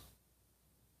problems.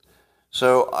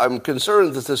 So I'm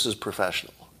concerned that this is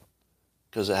professional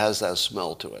because it has that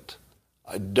smell to it.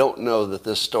 I don't know that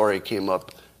this story came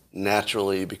up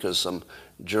naturally because some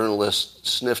journalist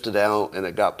sniffed it out and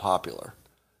it got popular.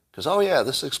 Because, oh yeah,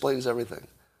 this explains everything.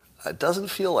 It doesn't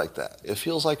feel like that. It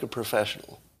feels like a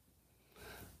professional.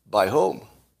 By whom?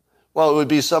 Well, it would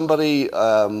be somebody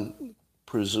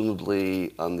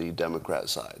presumably on the Democrat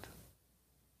side.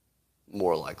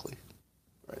 More likely.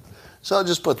 Right? So I'll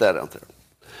just put that out there.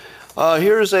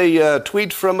 Here's a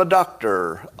tweet from a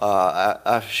doctor,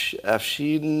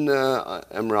 Afshin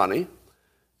Emrani,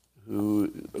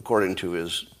 who, according to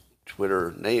his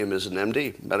Twitter name, is an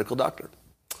MD, medical doctor.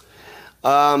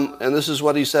 And this is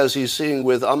what he says he's seeing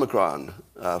with Omicron.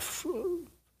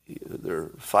 There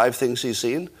are 5 things he's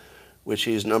seen, which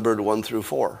he's numbered 1 through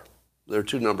 4. There are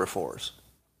 2 number 4s.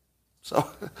 So,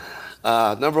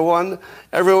 number 1,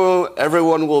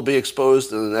 everyone will be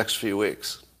exposed in the next few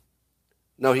weeks.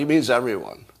 No, he means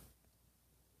everyone.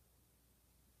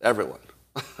 Everyone.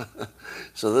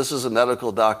 So this is a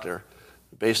medical doctor.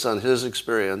 Based on his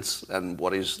experience and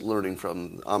what he's learning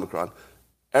from Omicron,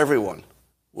 everyone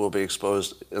will be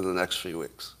exposed in the next few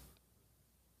weeks.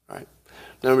 All right.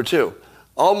 Number 2,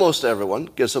 almost everyone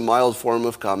gets a mild form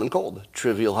of common cold,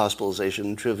 trivial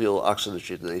hospitalization, trivial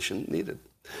oxygenation needed.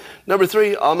 Number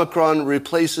 3, Omicron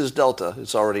replaces Delta.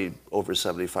 It's already over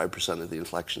 75% of the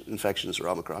infections are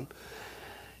Omicron.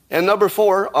 And number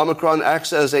 4, Omicron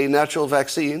acts as a natural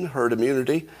vaccine, herd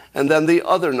immunity. And then the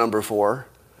other number 4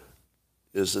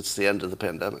 is it's the end of the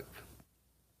pandemic.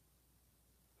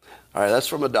 All right, that's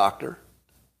from a doctor.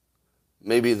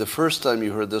 Maybe the first time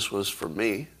you heard this was from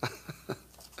me.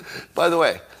 By the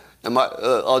way,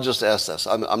 I'll just ask this.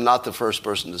 I'm not the first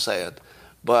person to say it,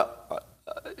 but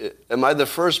am I the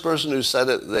first person who said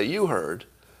it that you heard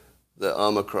that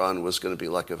Omicron was going to be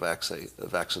like a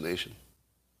vaccination?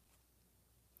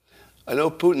 I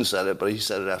know Putin said it, but he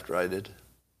said it after I did.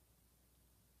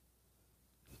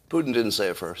 Putin didn't say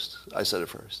it first. I said it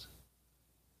first.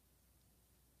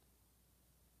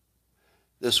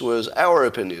 This was our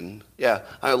opinion. Yeah,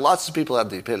 lots of people have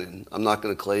the opinion. I'm not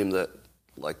going to claim that,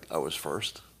 like, I was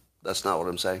first. That's not what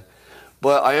I'm saying.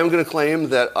 But I am going to claim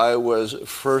that I was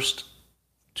first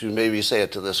to maybe say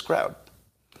it to this crowd.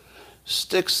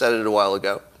 Styx said it a while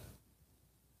ago.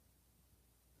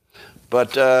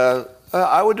 But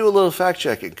I would do a little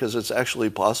fact-checking because it's actually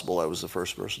possible I was the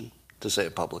first person to say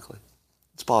it publicly.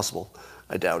 It's possible.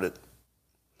 I doubt it.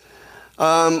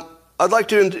 I'd like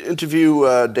to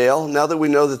interview Dale. Now that we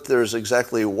know that there's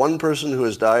exactly 1 person who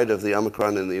has died of the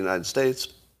Omicron in the United States,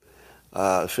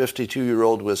 a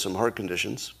 52-year-old with some heart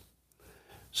conditions.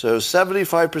 So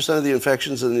 75% of the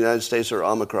infections in the United States are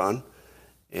Omicron,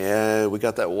 and we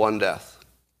got that 1 death.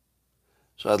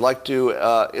 So I'd like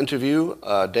to interview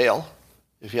Dale.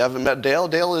 If you haven't met Dale,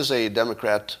 Dale is a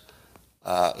Democrat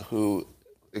who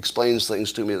explains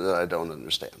things to me that I don't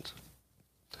understand.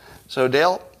 So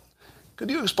Dale, could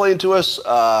you explain to us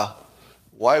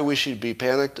why we should be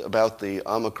panicked about the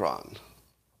Omicron?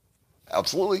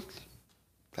 Absolutely.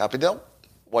 Happy, Dale?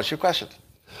 What's your question?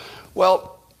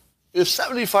 Well, if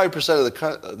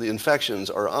 75% of the infections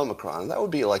are Omicron, that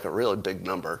would be like a really big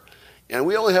number. And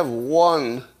we only have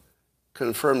 1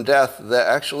 confirmed death that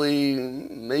actually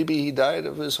maybe he died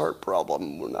of his heart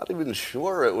problem. We're not even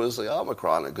sure it was the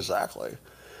Omicron exactly.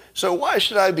 So why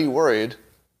should I be worried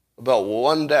about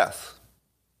 1 death?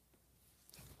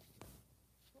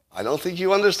 I don't think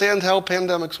you understand how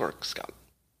pandemics work, Scott.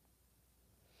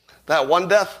 That 1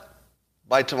 death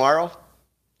by tomorrow,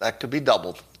 that could be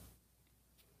doubled.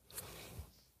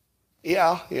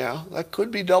 Yeah, that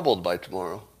could be doubled by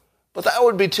tomorrow. But that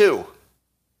would be 2.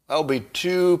 That would be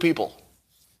 2 people.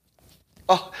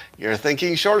 Oh, you're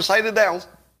thinking short-sighted now.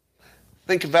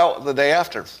 Think about the day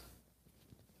after.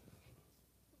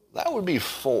 That would be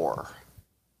 4.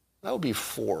 That would be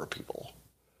 4 people.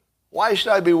 Why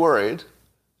should I be worried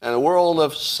in a world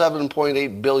of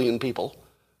 7.8 billion people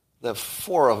that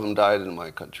 4 of them died in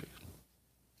my country?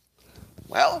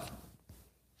 Well,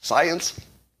 science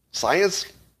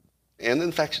and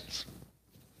infections.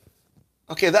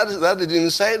 Okay, that didn't even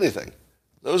say anything.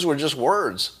 Those were just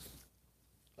words.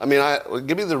 I mean,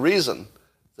 give me the reason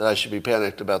that I should be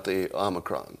panicked about the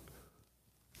Omicron.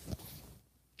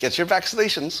 Get your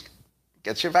vaccinations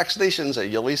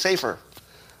and you'll be safer.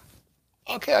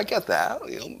 Okay, I get that.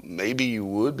 Maybe you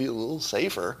would be a little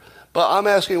safer. But I'm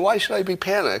asking, why should I be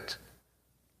panicked?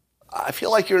 I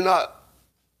feel like you're not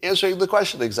answering the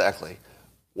question exactly.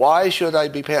 Why should I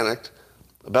be panicked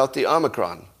about the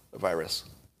Omicron virus?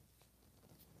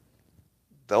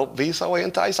 Don't be so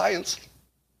anti-science.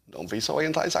 Don't be so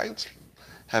anti-science.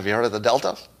 Have you heard of the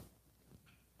Delta?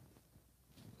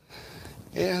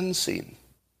 And scene.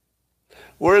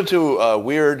 We're into a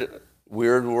weird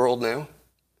world now,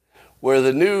 where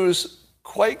the news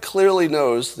quite clearly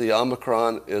knows the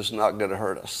Omicron is not going to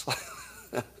hurt us.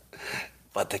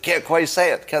 But they can't quite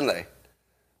say it, can they?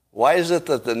 Why is it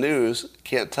that the news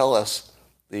can't tell us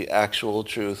the actual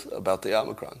truth about the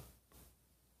Omicron?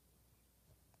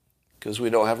 Because we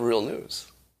don't have real news.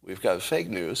 We've got fake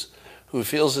news who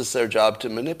feels it's their job to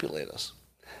manipulate us.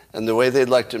 And the way they'd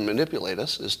like to manipulate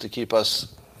us is to keep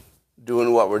us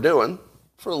doing what we're doing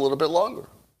for a little bit longer.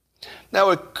 Now,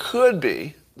 it could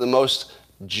be the most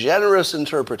generous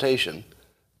interpretation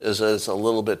is that it's a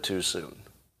little bit too soon.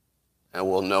 And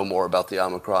we'll know more about the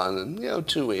Omicron in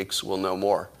 2 weeks, we'll know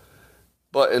more.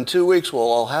 But in 2 weeks, we'll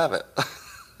all have it.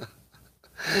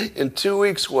 In 2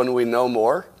 weeks, when we know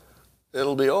more,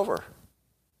 it'll be over.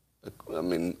 I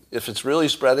mean, if it's really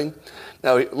spreading.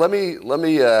 Now, let me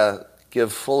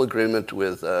give full agreement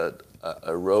with a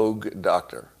rogue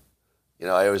doctor.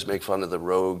 I always make fun of the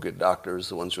rogue doctors,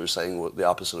 the ones who are saying the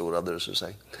opposite of what others are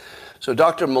saying. So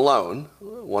Dr. Malone,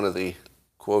 one of the,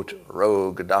 quote,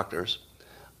 rogue doctors,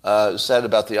 said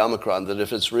about the Omicron that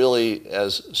if it's really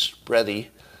as spready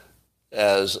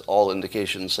as all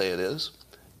indications say it is,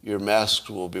 your masks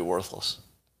will be worthless.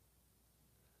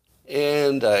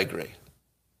 And I agree.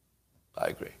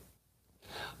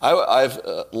 I've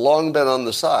long been on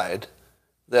the side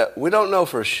that we don't know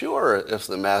for sure if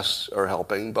the masks are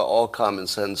helping, but all common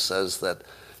sense says that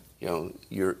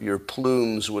your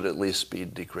plumes would at least be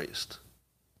decreased.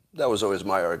 That was always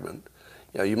my argument.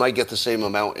 You might get the same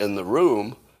amount in the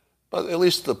room, but at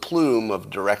least the plume of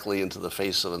directly into the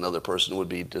face of another person would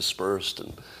be dispersed.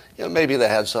 And maybe that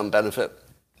had some benefit.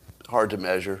 Hard to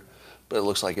measure, but it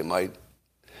looks like it might.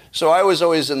 So I was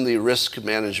always in the risk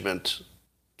management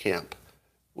camp,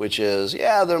 which is,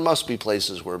 there must be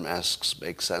places where masks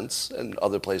make sense and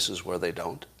other places where they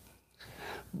don't.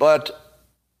 But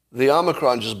the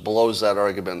Omicron just blows that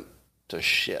argument to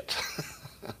shit.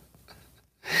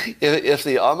 If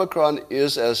the Omicron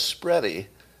is as spready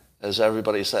as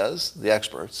everybody says,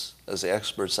 as the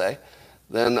experts say,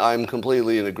 then I'm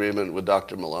completely in agreement with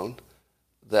Dr. Malone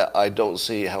that I don't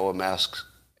see how a mask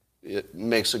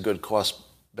makes a good cost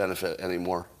benefit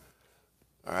anymore.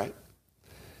 All right?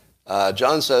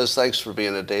 John says, thanks for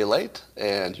being a day late,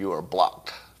 and you are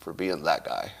blocked for being that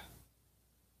guy.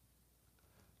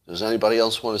 Does anybody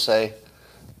else want to say,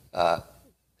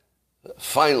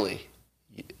 finally,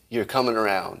 you're coming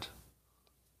around?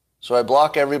 So I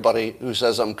block everybody who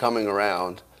says I'm coming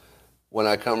around when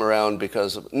I come around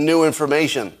because of new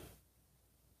information.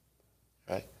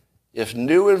 Right? If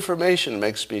new information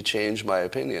makes me change my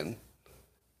opinion,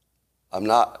 I'm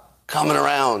not coming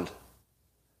around.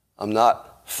 I'm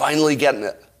not finally getting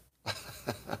it.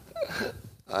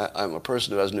 I'm a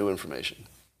person who has new information.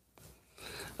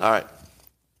 All right.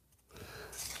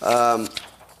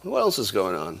 What else is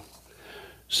going on?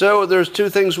 So there's two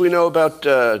things we know about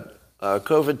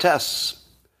COVID tests.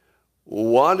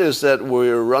 One is that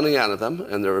we're running out of them,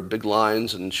 and there are big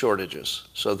lines and shortages.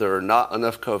 So there are not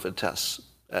enough COVID tests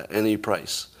at any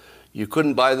price. You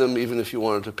couldn't buy them even if you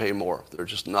wanted to pay more. There are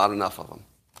just not enough of them.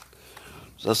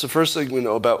 So that's the first thing we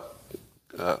know about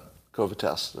COVID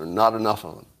tests. There are not enough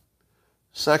of them.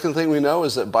 Second thing we know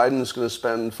is that Biden is going to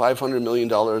spend $500 million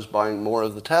buying more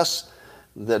of the tests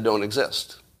that don't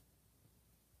exist.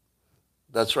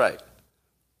 That's right.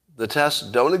 The tests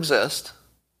don't exist,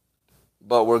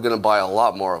 but we're going to buy a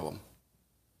lot more of them.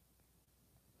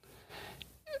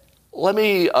 Let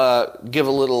me give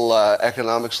a little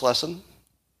economics lesson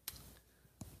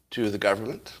to the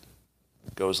government.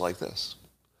 It goes like this.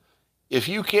 If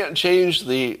you can't change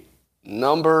the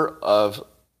number of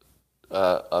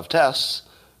tests,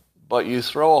 but you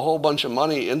throw a whole bunch of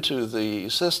money into the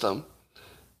system,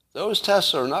 those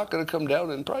tests are not going to come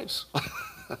down in price.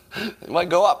 They might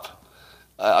go up.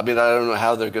 I don't know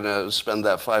how they're going to spend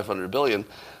that $500 billion,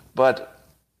 but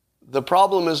the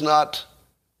problem is not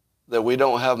that we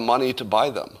don't have money to buy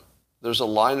them. There's a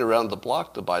line around the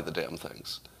block to buy the damn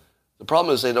things. The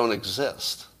problem is they don't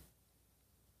exist.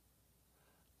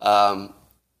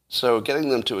 So getting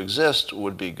them to exist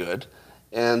would be good,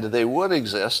 and they would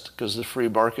exist because the free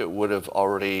market would have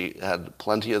already had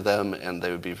plenty of them, and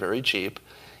they would be very cheap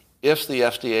if the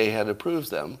FDA had approved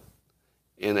them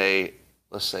in a,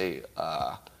 let's say,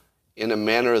 in a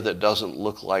manner that doesn't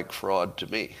look like fraud to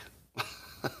me.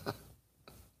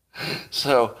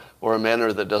 So, or a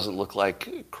manner that doesn't look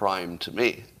like crime to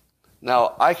me.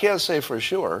 Now, I can't say for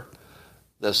sure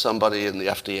that somebody in the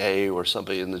FDA or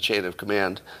somebody in the chain of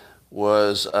command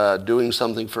was doing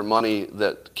something for money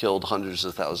that killed hundreds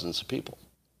of thousands of people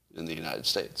in the United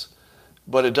States.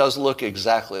 But it does look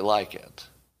exactly like it.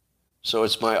 So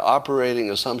it's my operating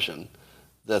assumption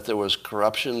that there was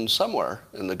corruption somewhere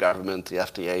in the government, the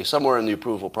FDA, somewhere in the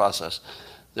approval process.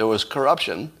 There was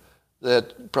corruption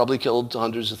that probably killed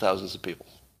hundreds of thousands of people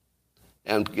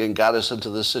and got us into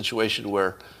this situation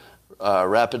where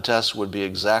rapid tests would be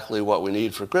exactly what we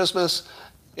need for Christmas,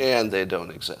 and they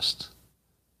don't exist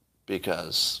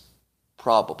because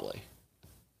probably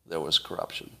there was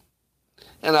corruption.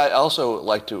 And I also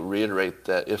like to reiterate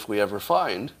that if we ever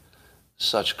find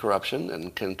such corruption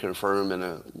and can confirm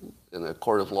in a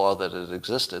court of law that it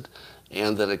existed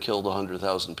and that it killed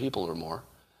 100,000 people or more,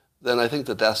 then I think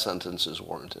the death sentence is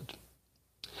warranted.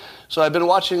 So I've been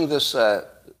watching this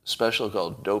special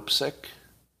called Dopesick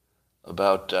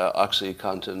about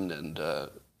OxyContin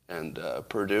and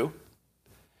Purdue.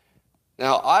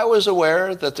 Now, I was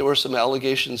aware that there were some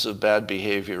allegations of bad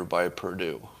behavior by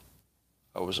Purdue.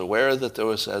 I was aware that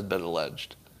those had been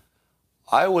alleged.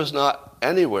 I was not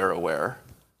anywhere aware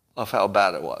of how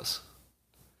bad it was.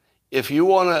 If you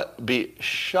want to be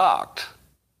shocked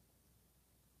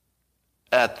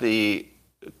at the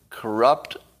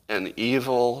corrupt and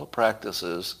evil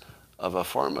practices of a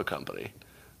pharma company,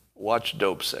 watch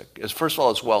Dopesick. First of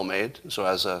all, it's well made, so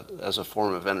as a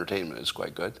form of entertainment, it's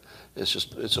quite good.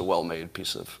 It's a well made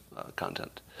piece of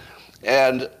content,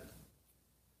 and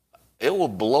it will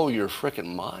blow your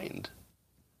frickin' mind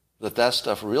that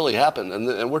stuff really happened.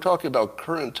 And we're talking about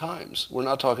current times. We're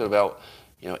not talking about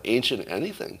ancient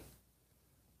anything.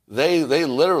 They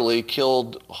literally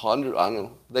killed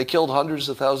hundreds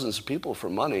of thousands of people for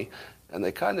money, and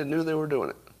they kind of knew they were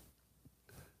doing it.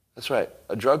 That's right.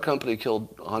 A drug company killed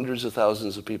hundreds of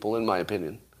thousands of people, in my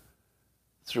opinion,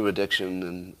 through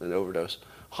addiction and overdose.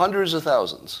 Hundreds of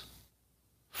thousands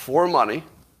for money,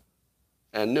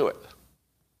 and knew it.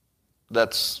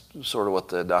 That's sort of what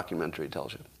the documentary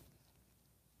tells you.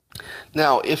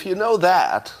 Now, if you know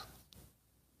that,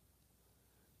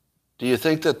 do you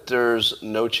think that there's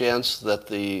no chance that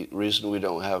the reason we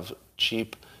don't have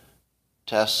cheap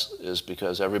tests is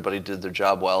because everybody did their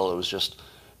job well? It was just,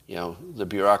 the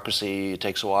bureaucracy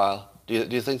takes a while. Do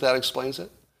you think that explains it?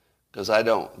 Because I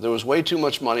don't. There was way too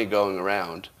much money going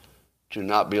around to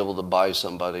not be able to buy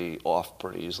somebody off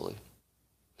pretty easily.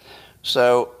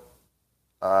 So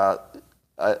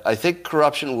I think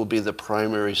corruption will be the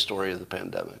primary story of the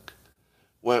pandemic.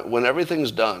 When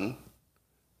everything's done,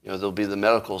 there'll be the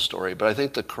medical story, but I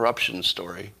think the corruption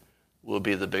story will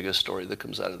be the biggest story that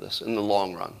comes out of this in the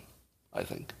long run, I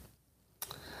think.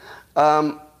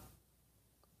 All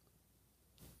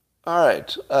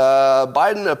right.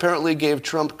 Biden apparently gave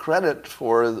Trump credit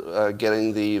for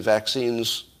getting the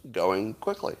vaccines going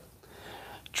quickly.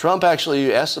 Trump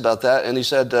actually asked about that, and he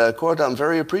said, quote, "I'm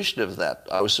very appreciative of that.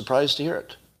 I was surprised to hear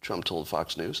it," Trump told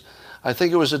Fox News. "I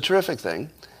think it was a terrific thing,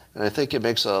 and I think it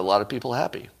makes a lot of people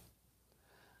happy."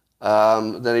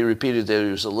 Then he repeated that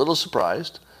he was a little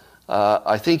surprised.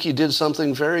 "I think he did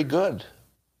something very good,"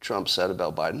 Trump said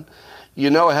about Biden.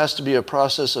 "It has to be a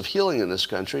process of healing in this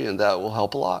country, and that will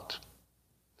help a lot."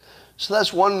 So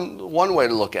that's one way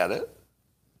to look at it.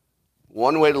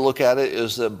 One way to look at it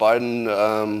is that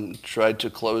Biden tried to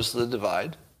close the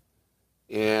divide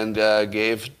and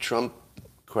gave Trump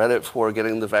credit for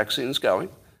getting the vaccines going,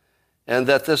 and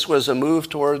that this was a move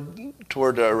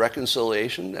toward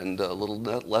reconciliation and a little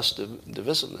less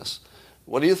divisiveness.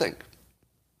 What do you think?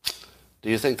 Do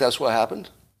you think that's what happened?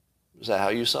 Is that how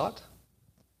you saw it?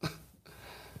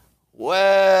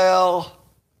 Well,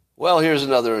 here's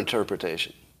another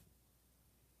interpretation.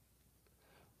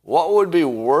 What would be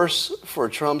worse for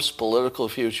Trump's political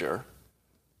future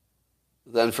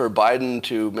than for Biden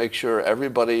to make sure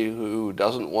everybody who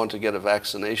doesn't want to get a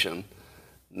vaccination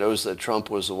knows that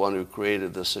Trump was the one who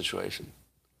created this situation?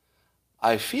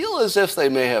 I feel as if they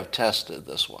may have tested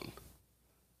this one.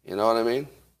 You know what I mean?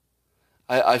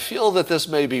 I feel that this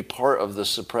may be part of the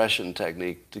suppression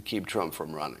technique to keep Trump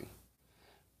from running,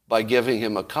 by giving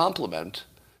him a compliment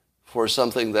for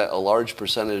something that a large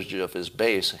percentage of his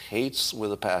base hates with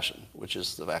a passion, which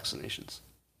is the vaccinations.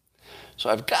 So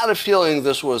I've got a feeling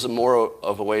this was more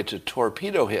of a way to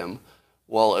torpedo him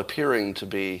while appearing to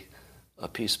be a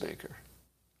peacemaker.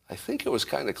 I think it was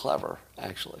kind of clever,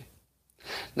 actually.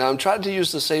 Now, I'm trying to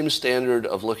use the same standard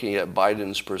of looking at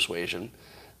Biden's persuasion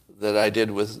that I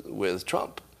did with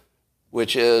Trump.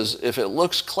 which is if it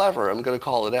looks clever, I'm going to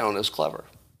call it down as clever.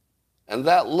 And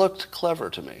that looked clever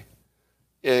to me.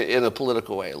 In a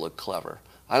political way, it looked clever.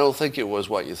 I don't think it was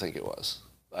what you think it was.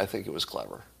 I think it was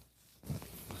clever.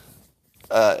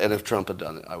 And if Trump had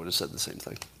done it, I would have said the same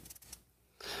thing.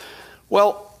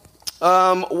 Well,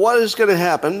 what is going to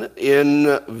happen in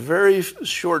a very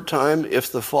short time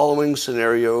if the following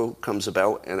scenario comes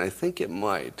about, and I think it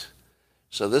might.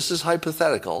 So this is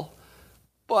hypothetical,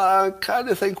 but I kind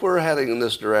of think we're heading in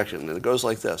this direction, and it goes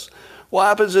like this. What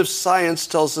happens if science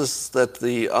tells us that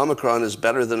the Omicron is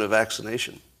better than a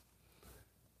vaccination?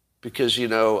 Because,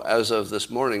 as of this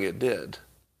morning, it did.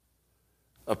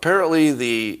 Apparently,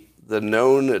 the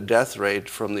known death rate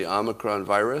from the Omicron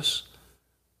virus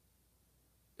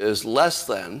is less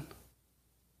than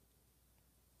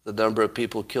the number of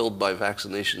people killed by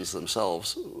vaccinations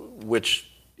themselves, which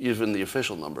even the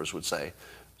official numbers would say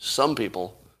some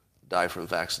people die from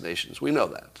vaccinations. We know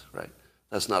that, right?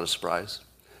 That's not a surprise.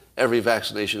 Every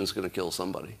vaccination is going to kill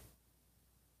somebody.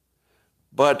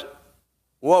 But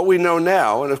what we know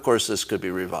now, and of course this could be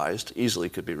revised, easily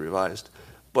could be revised,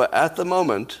 but at the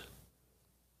moment,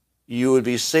 you would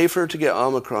be safer to get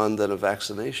Omicron than a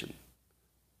vaccination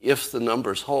if the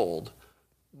numbers hold,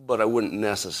 but I wouldn't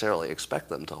necessarily expect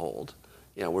them to hold.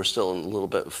 We're still in a little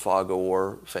bit of fog of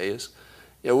war phase.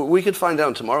 We could find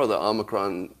out tomorrow that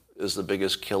Omicron is the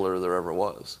biggest killer there ever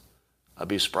was. I'd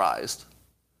be surprised.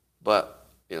 But,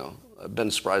 I've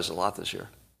been surprised a lot this year.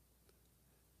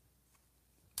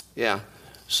 Yeah.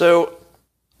 So,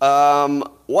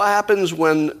 what happens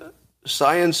when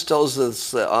science tells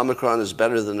us that Omicron is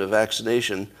better than a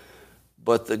vaccination,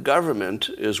 but the government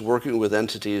is working with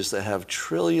entities that have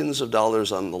trillions of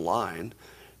dollars on the line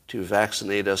to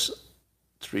vaccinate us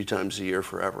 3 times a year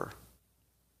forever?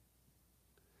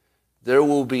 There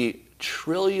will be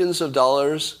trillions of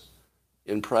dollars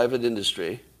in private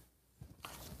industry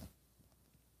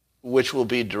which will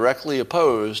be directly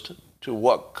opposed to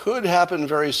what could happen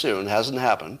very soon, hasn't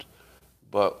happened,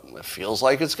 but it feels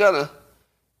like it's gonna,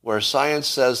 where science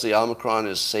says the Omicron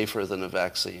is safer than a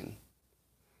vaccine.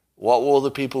 What will the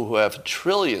people who have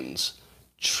trillions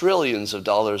of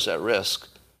dollars at risk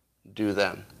do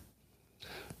then?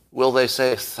 Will they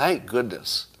say, thank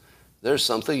goodness, there's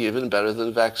something even better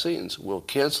than vaccines. We'll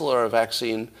cancel our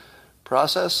vaccine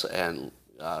process and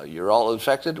you're all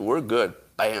infected, we're good,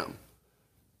 bam.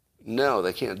 No,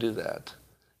 they can't do that.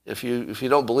 If you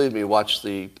don't believe me, watch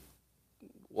the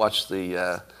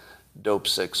Dope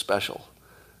Sick special.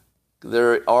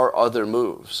 There are other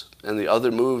moves, and the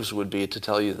other moves would be to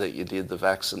tell you that you need the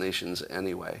vaccinations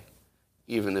anyway,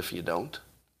 even if you don't.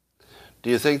 Do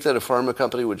you think that a pharma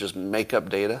company would just make up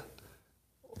data?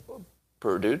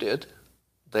 Purdue did.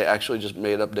 They actually just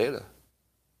made up data.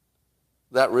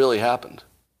 That really happened.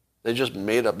 They just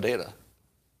made up data.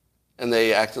 And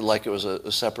they acted like it was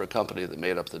a separate company that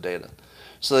made up the data.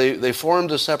 So they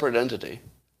formed a separate entity,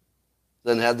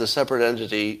 then had the separate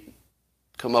entity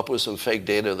come up with some fake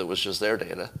data that was just their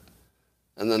data.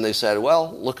 And then they said,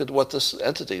 well, look at what this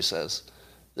entity says.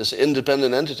 This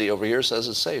independent entity over here says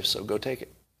it's safe, so go take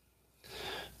it.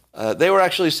 They were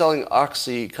actually selling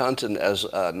OxyContin as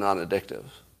non-addictive.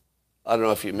 I don't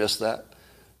know if you missed that.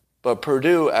 But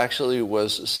Purdue actually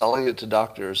was selling it to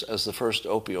doctors as the first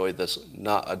opioid that's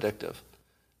not addictive.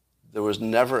 There was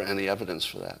never any evidence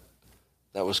for that.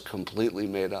 That was completely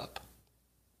made up.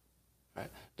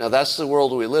 Right? Now that's the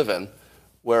world we live in,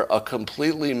 where a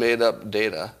completely made up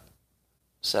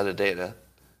set of data,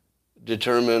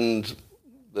 determined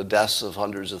the deaths of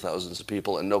hundreds of thousands of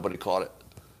people and nobody caught it.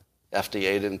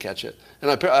 FDA didn't catch it. And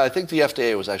I think the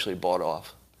FDA was actually bought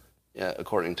off,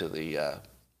 according to the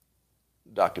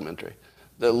documentary.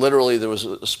 That literally there was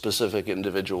a specific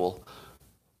individual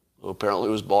who apparently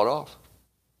was bought off,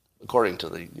 according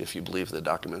to if you believe the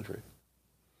documentary.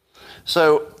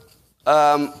 So,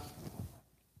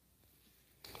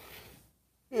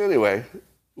 anyway,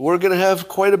 we're going to have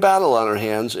quite a battle on our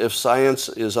hands if science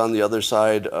is on the other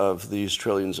side of these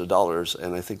trillions of dollars,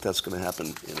 and I think that's going to happen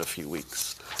in a few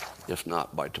weeks, if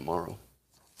not by tomorrow.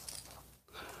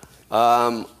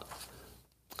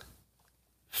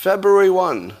 February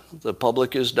 1, the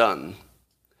public is done.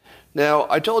 Now,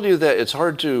 I told you that it's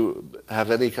hard to have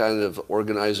any kind of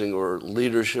organizing or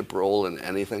leadership role in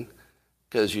anything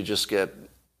because you just get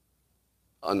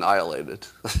annihilated.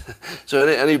 So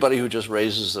anybody who just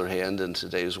raises their hand in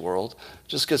today's world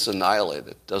just gets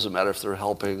annihilated. Doesn't matter if they're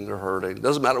helping or hurting.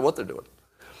 Doesn't matter what they're doing.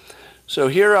 So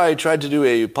here I tried to do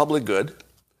a public good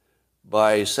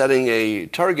by setting a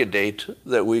target date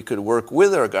that we could work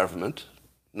with our government,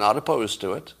 not opposed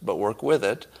to it, but work with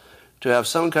it, to have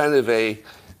some kind of a,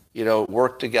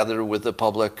 work together with the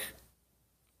public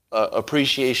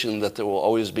appreciation that there will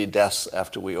always be deaths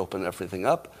after we open everything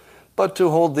up, but to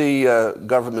hold the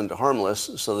government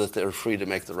harmless so that they're free to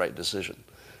make the right decision.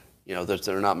 That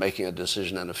they're not making a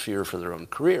decision out of fear for their own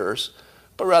careers,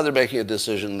 but rather making a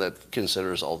decision that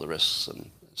considers all the risks and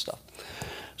stuff.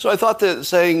 So I thought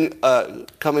that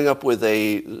coming up with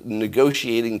a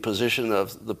negotiating position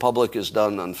of the public is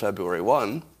done on February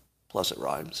 1, plus it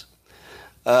rhymes,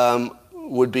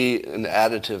 would be an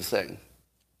additive thing.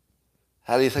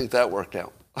 How do you think that worked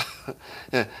out?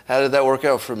 How did that work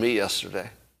out for me yesterday?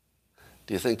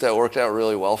 Do you think that worked out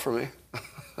really well for me?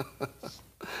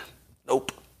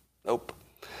 Nope.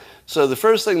 So the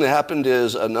first thing that happened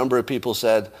is a number of people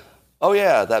said, oh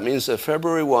yeah, that means that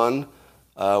February 1,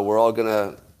 we're all going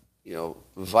to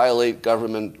violate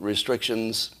government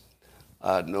restrictions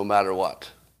no matter what.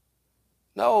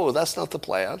 No, that's not the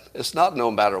plan. It's not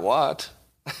no matter what.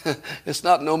 It's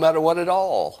not no matter what at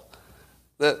all.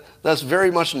 That's very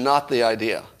much not the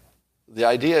idea. The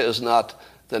idea is not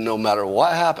that no matter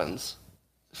what happens,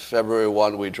 February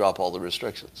 1, we drop all the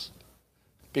restrictions.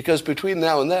 Because between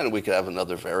now and then, we could have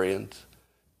another variant.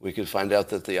 We could find out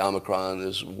that the Omicron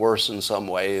is worse in some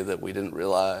way that we didn't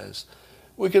realize.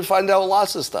 We could find out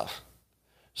lots of stuff.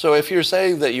 So if you're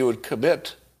saying that you would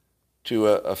commit to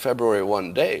a February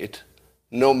 1 date,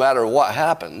 no matter what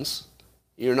happens,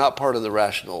 you're not part of the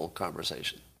rational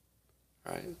conversation.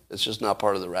 Right? It's just not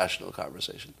part of the rational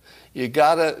conversation. You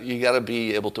gotta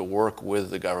be able to work with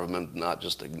the government, not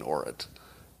just ignore it.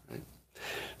 Right?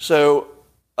 So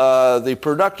the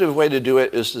productive way to do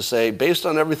it is to say, based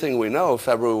on everything we know,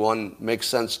 February 1 makes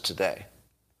sense today.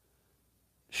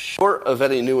 Short of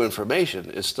any new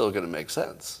information, it's still going to make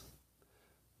sense.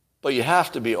 But you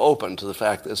have to be open to the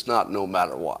fact that it's not no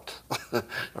matter what,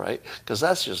 right? Because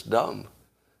that's just dumb.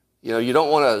 You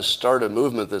don't want to start a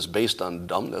movement that's based on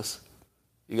dumbness.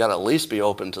 You got to at least be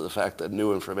open to the fact that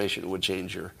new information would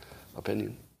change your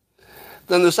opinion.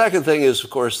 Then the second thing is, of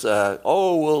course,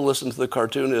 we'll listen to the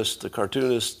cartoonist. The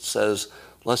cartoonist says,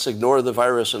 let's ignore the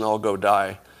virus and all go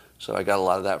die. So I got a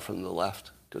lot of that from the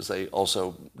left, because they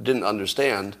also didn't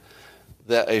understand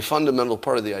that a fundamental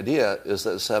part of the idea is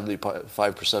that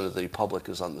 75% of the public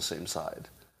is on the same side.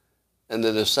 And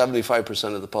that if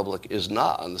 75% of the public is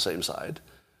not on the same side,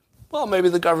 well, maybe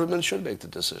the government should make the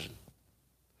decision.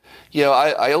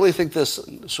 I only think this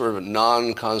sort of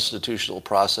non-constitutional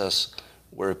process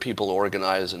where people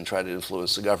organize and try to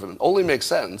influence the government only makes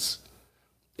sense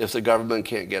if the government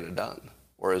can't get it done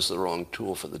or is the wrong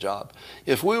tool for the job.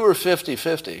 If we were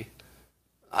 50-50,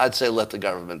 I'd say let the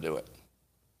government do it.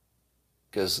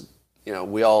 Because,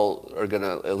 we all are going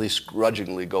to at least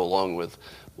grudgingly go along with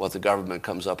what the government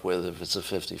comes up with if it's a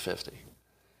 50-50.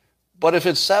 But if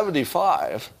it's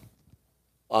 75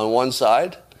 on one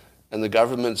side and the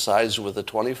government sides with a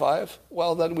 25,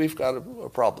 well, then we've got a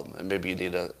problem. And maybe you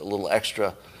need a little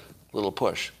extra, little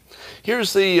push.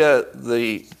 Here's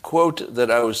the quote that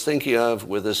I was thinking of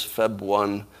with this Feb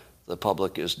 1, the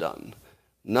public is done.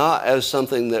 Not as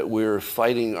something that we're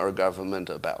fighting our government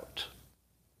about.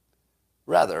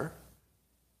 Rather,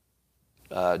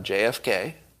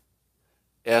 JFK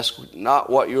asked not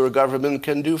what your government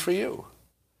can do for you,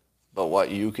 but what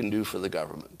you can do for the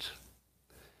government.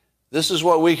 This is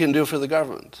what we can do for the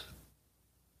government.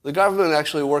 The government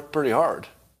actually worked pretty hard.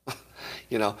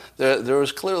 There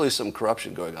was clearly some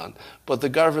corruption going on, but the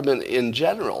government in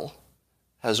general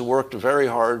has worked very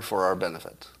hard for our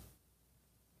benefit.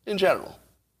 In general,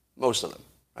 most of them,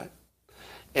 right?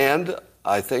 And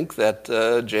I think that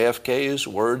JFK's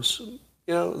words,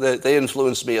 they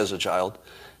influenced me as a child,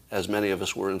 as many of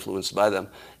us were influenced by them.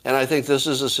 And I think this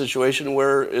is a situation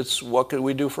where it's what can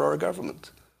we do for our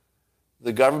government?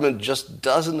 The government just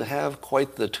doesn't have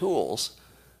quite the tools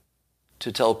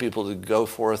to tell people to go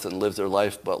forth and live their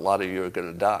life, but a lot of you are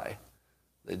going to die.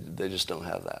 They just don't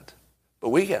have that. But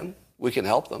we can. We can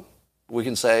help them. We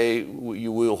can say,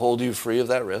 we'll hold you free of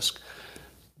that risk.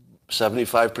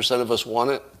 75% of us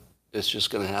want it. It's just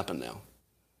going to happen now.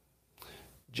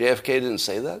 JFK didn't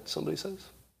say that, somebody says?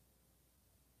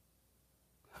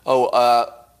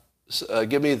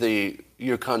 Give me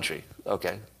your country.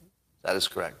 Okay, that is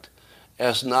correct.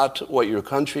 Ask not what your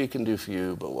country can do for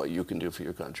you, but what you can do for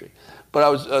your country.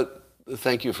 But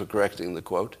thank you for correcting the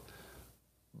quote,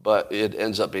 but it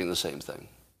ends up being the same thing.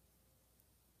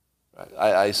 Right?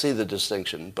 I see the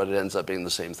distinction, but it ends up being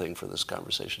the same thing for this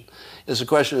conversation. It's a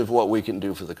question of what we can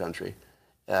do for the country.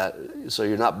 So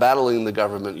you're not battling the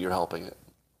government, you're helping it.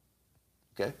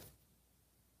 Okay?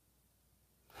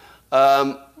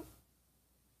 All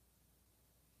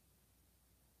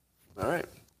right.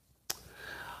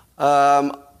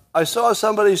 I saw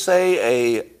somebody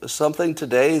say something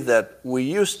today that we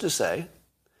used to say,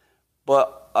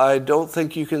 but I don't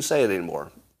think you can say it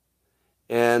anymore.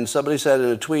 And somebody said in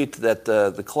a tweet that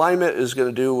the climate is going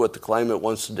to do what the climate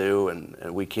wants to do,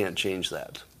 and we can't change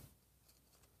that.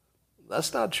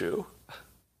 That's not true.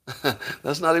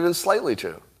 That's not even slightly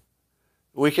true.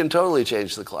 We can totally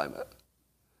change the climate.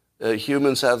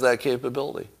 Humans have that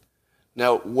capability.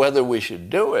 Now, whether we should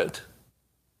do it,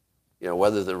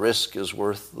 whether the risk is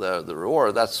worth the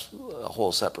reward, that's a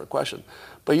whole separate question.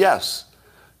 But yes,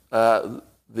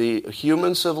 the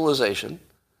human civilization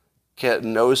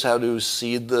knows how to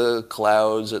seed the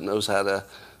clouds. It knows how to,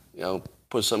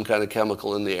 put some kind of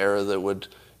chemical in the air that would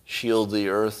shield the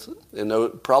earth.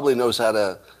 It probably knows how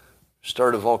to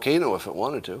start a volcano if it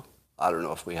wanted to. I don't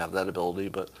know if we have that ability,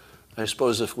 but I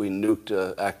suppose if we nuked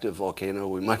an active volcano,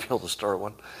 we might be able to start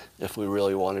one if we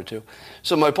really wanted to.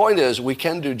 So my point is, we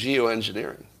can do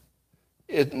geoengineering.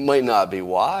 It might not be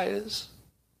wise,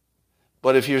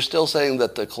 but if you're still saying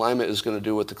that the climate is going to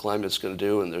do what the climate's going to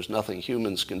do and there's nothing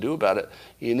humans can do about it,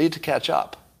 you need to catch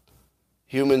up.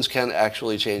 Humans can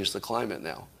actually change the climate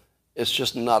now. It's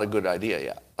just not a good idea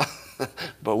yet.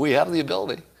 But we have the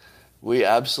ability. We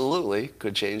absolutely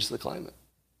could change the climate.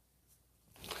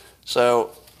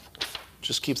 So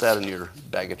just keep that in your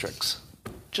bag of tricks.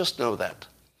 Just know that.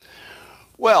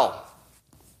 Well,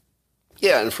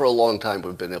 yeah, and for a long time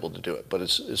we've been able to do it, but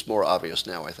it's more obvious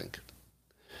now, I think.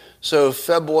 So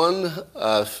Feb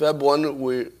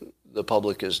 1, the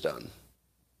public is done.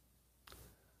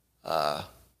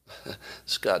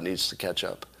 Scott needs to catch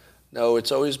up. No,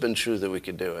 it's always been true that we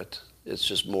could do it. It's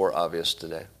just more obvious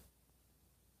today.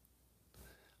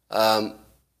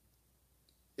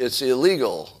 It's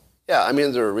illegal. Yeah, I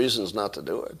mean, there are reasons not to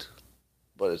do it,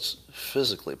 but it's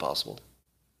physically possible.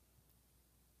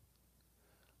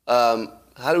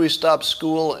 How do we stop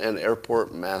school and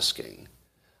airport masking?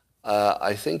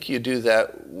 I think you do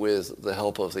that with the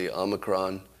help of the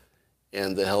Omicron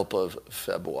and the help of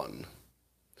Feb 1.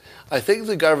 I think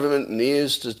the government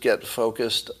needs to get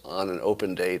focused on an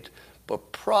open date,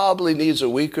 but probably needs a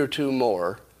week or two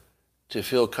more to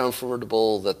feel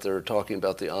comfortable that they're talking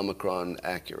about the Omicron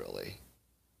accurately.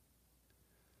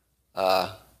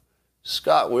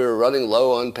 Scott, we're running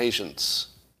low on patience.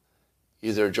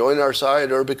 Either join our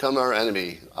side or become our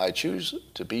enemy. I choose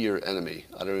to be your enemy.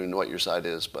 I don't even know what your side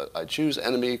is, but I choose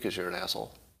enemy because you're an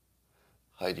asshole.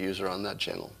 Hide user on that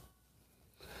channel.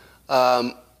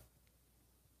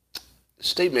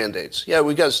 State mandates. Yeah,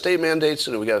 we got state mandates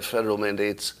and we got federal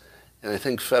mandates. And I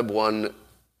think Feb 1,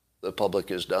 the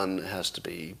public is done, has to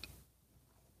be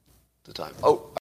the time. Oh.